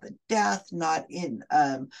 not about the death, not in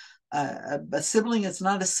a sibling. It's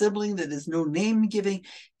not a sibling. That is no name giving.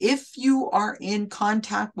 If you are in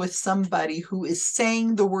contact with somebody who is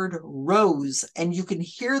saying the word rose and you can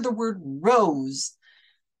hear the word rose,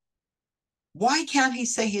 why can't he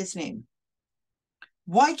say his name?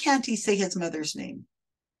 Why can't he say his mother's name?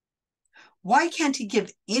 Why can't he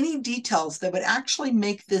give any details that would actually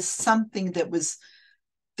make this something that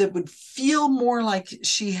would feel more like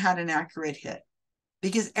she had an accurate hit?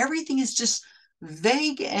 Because everything is just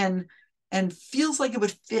vague and feels like it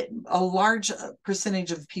would fit a large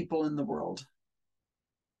percentage of people in the world.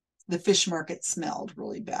 The fish market smelled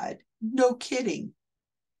really bad. No kidding.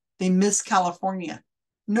 They miss California.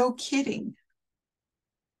 No kidding.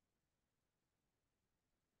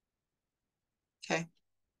 Okay.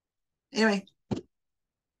 Anyway,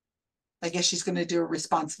 I guess she's going to do a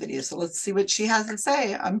response video. So let's see what she has to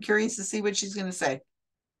say. I'm curious to see what she's going to say.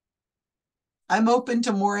 I'm open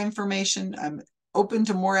to more information. I'm open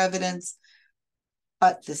to more evidence,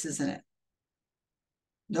 but this isn't it.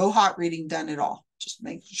 No hot reading done at all. Just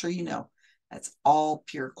make sure you know that's all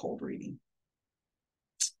pure cold reading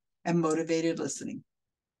and motivated listening.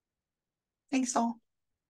 Thanks all.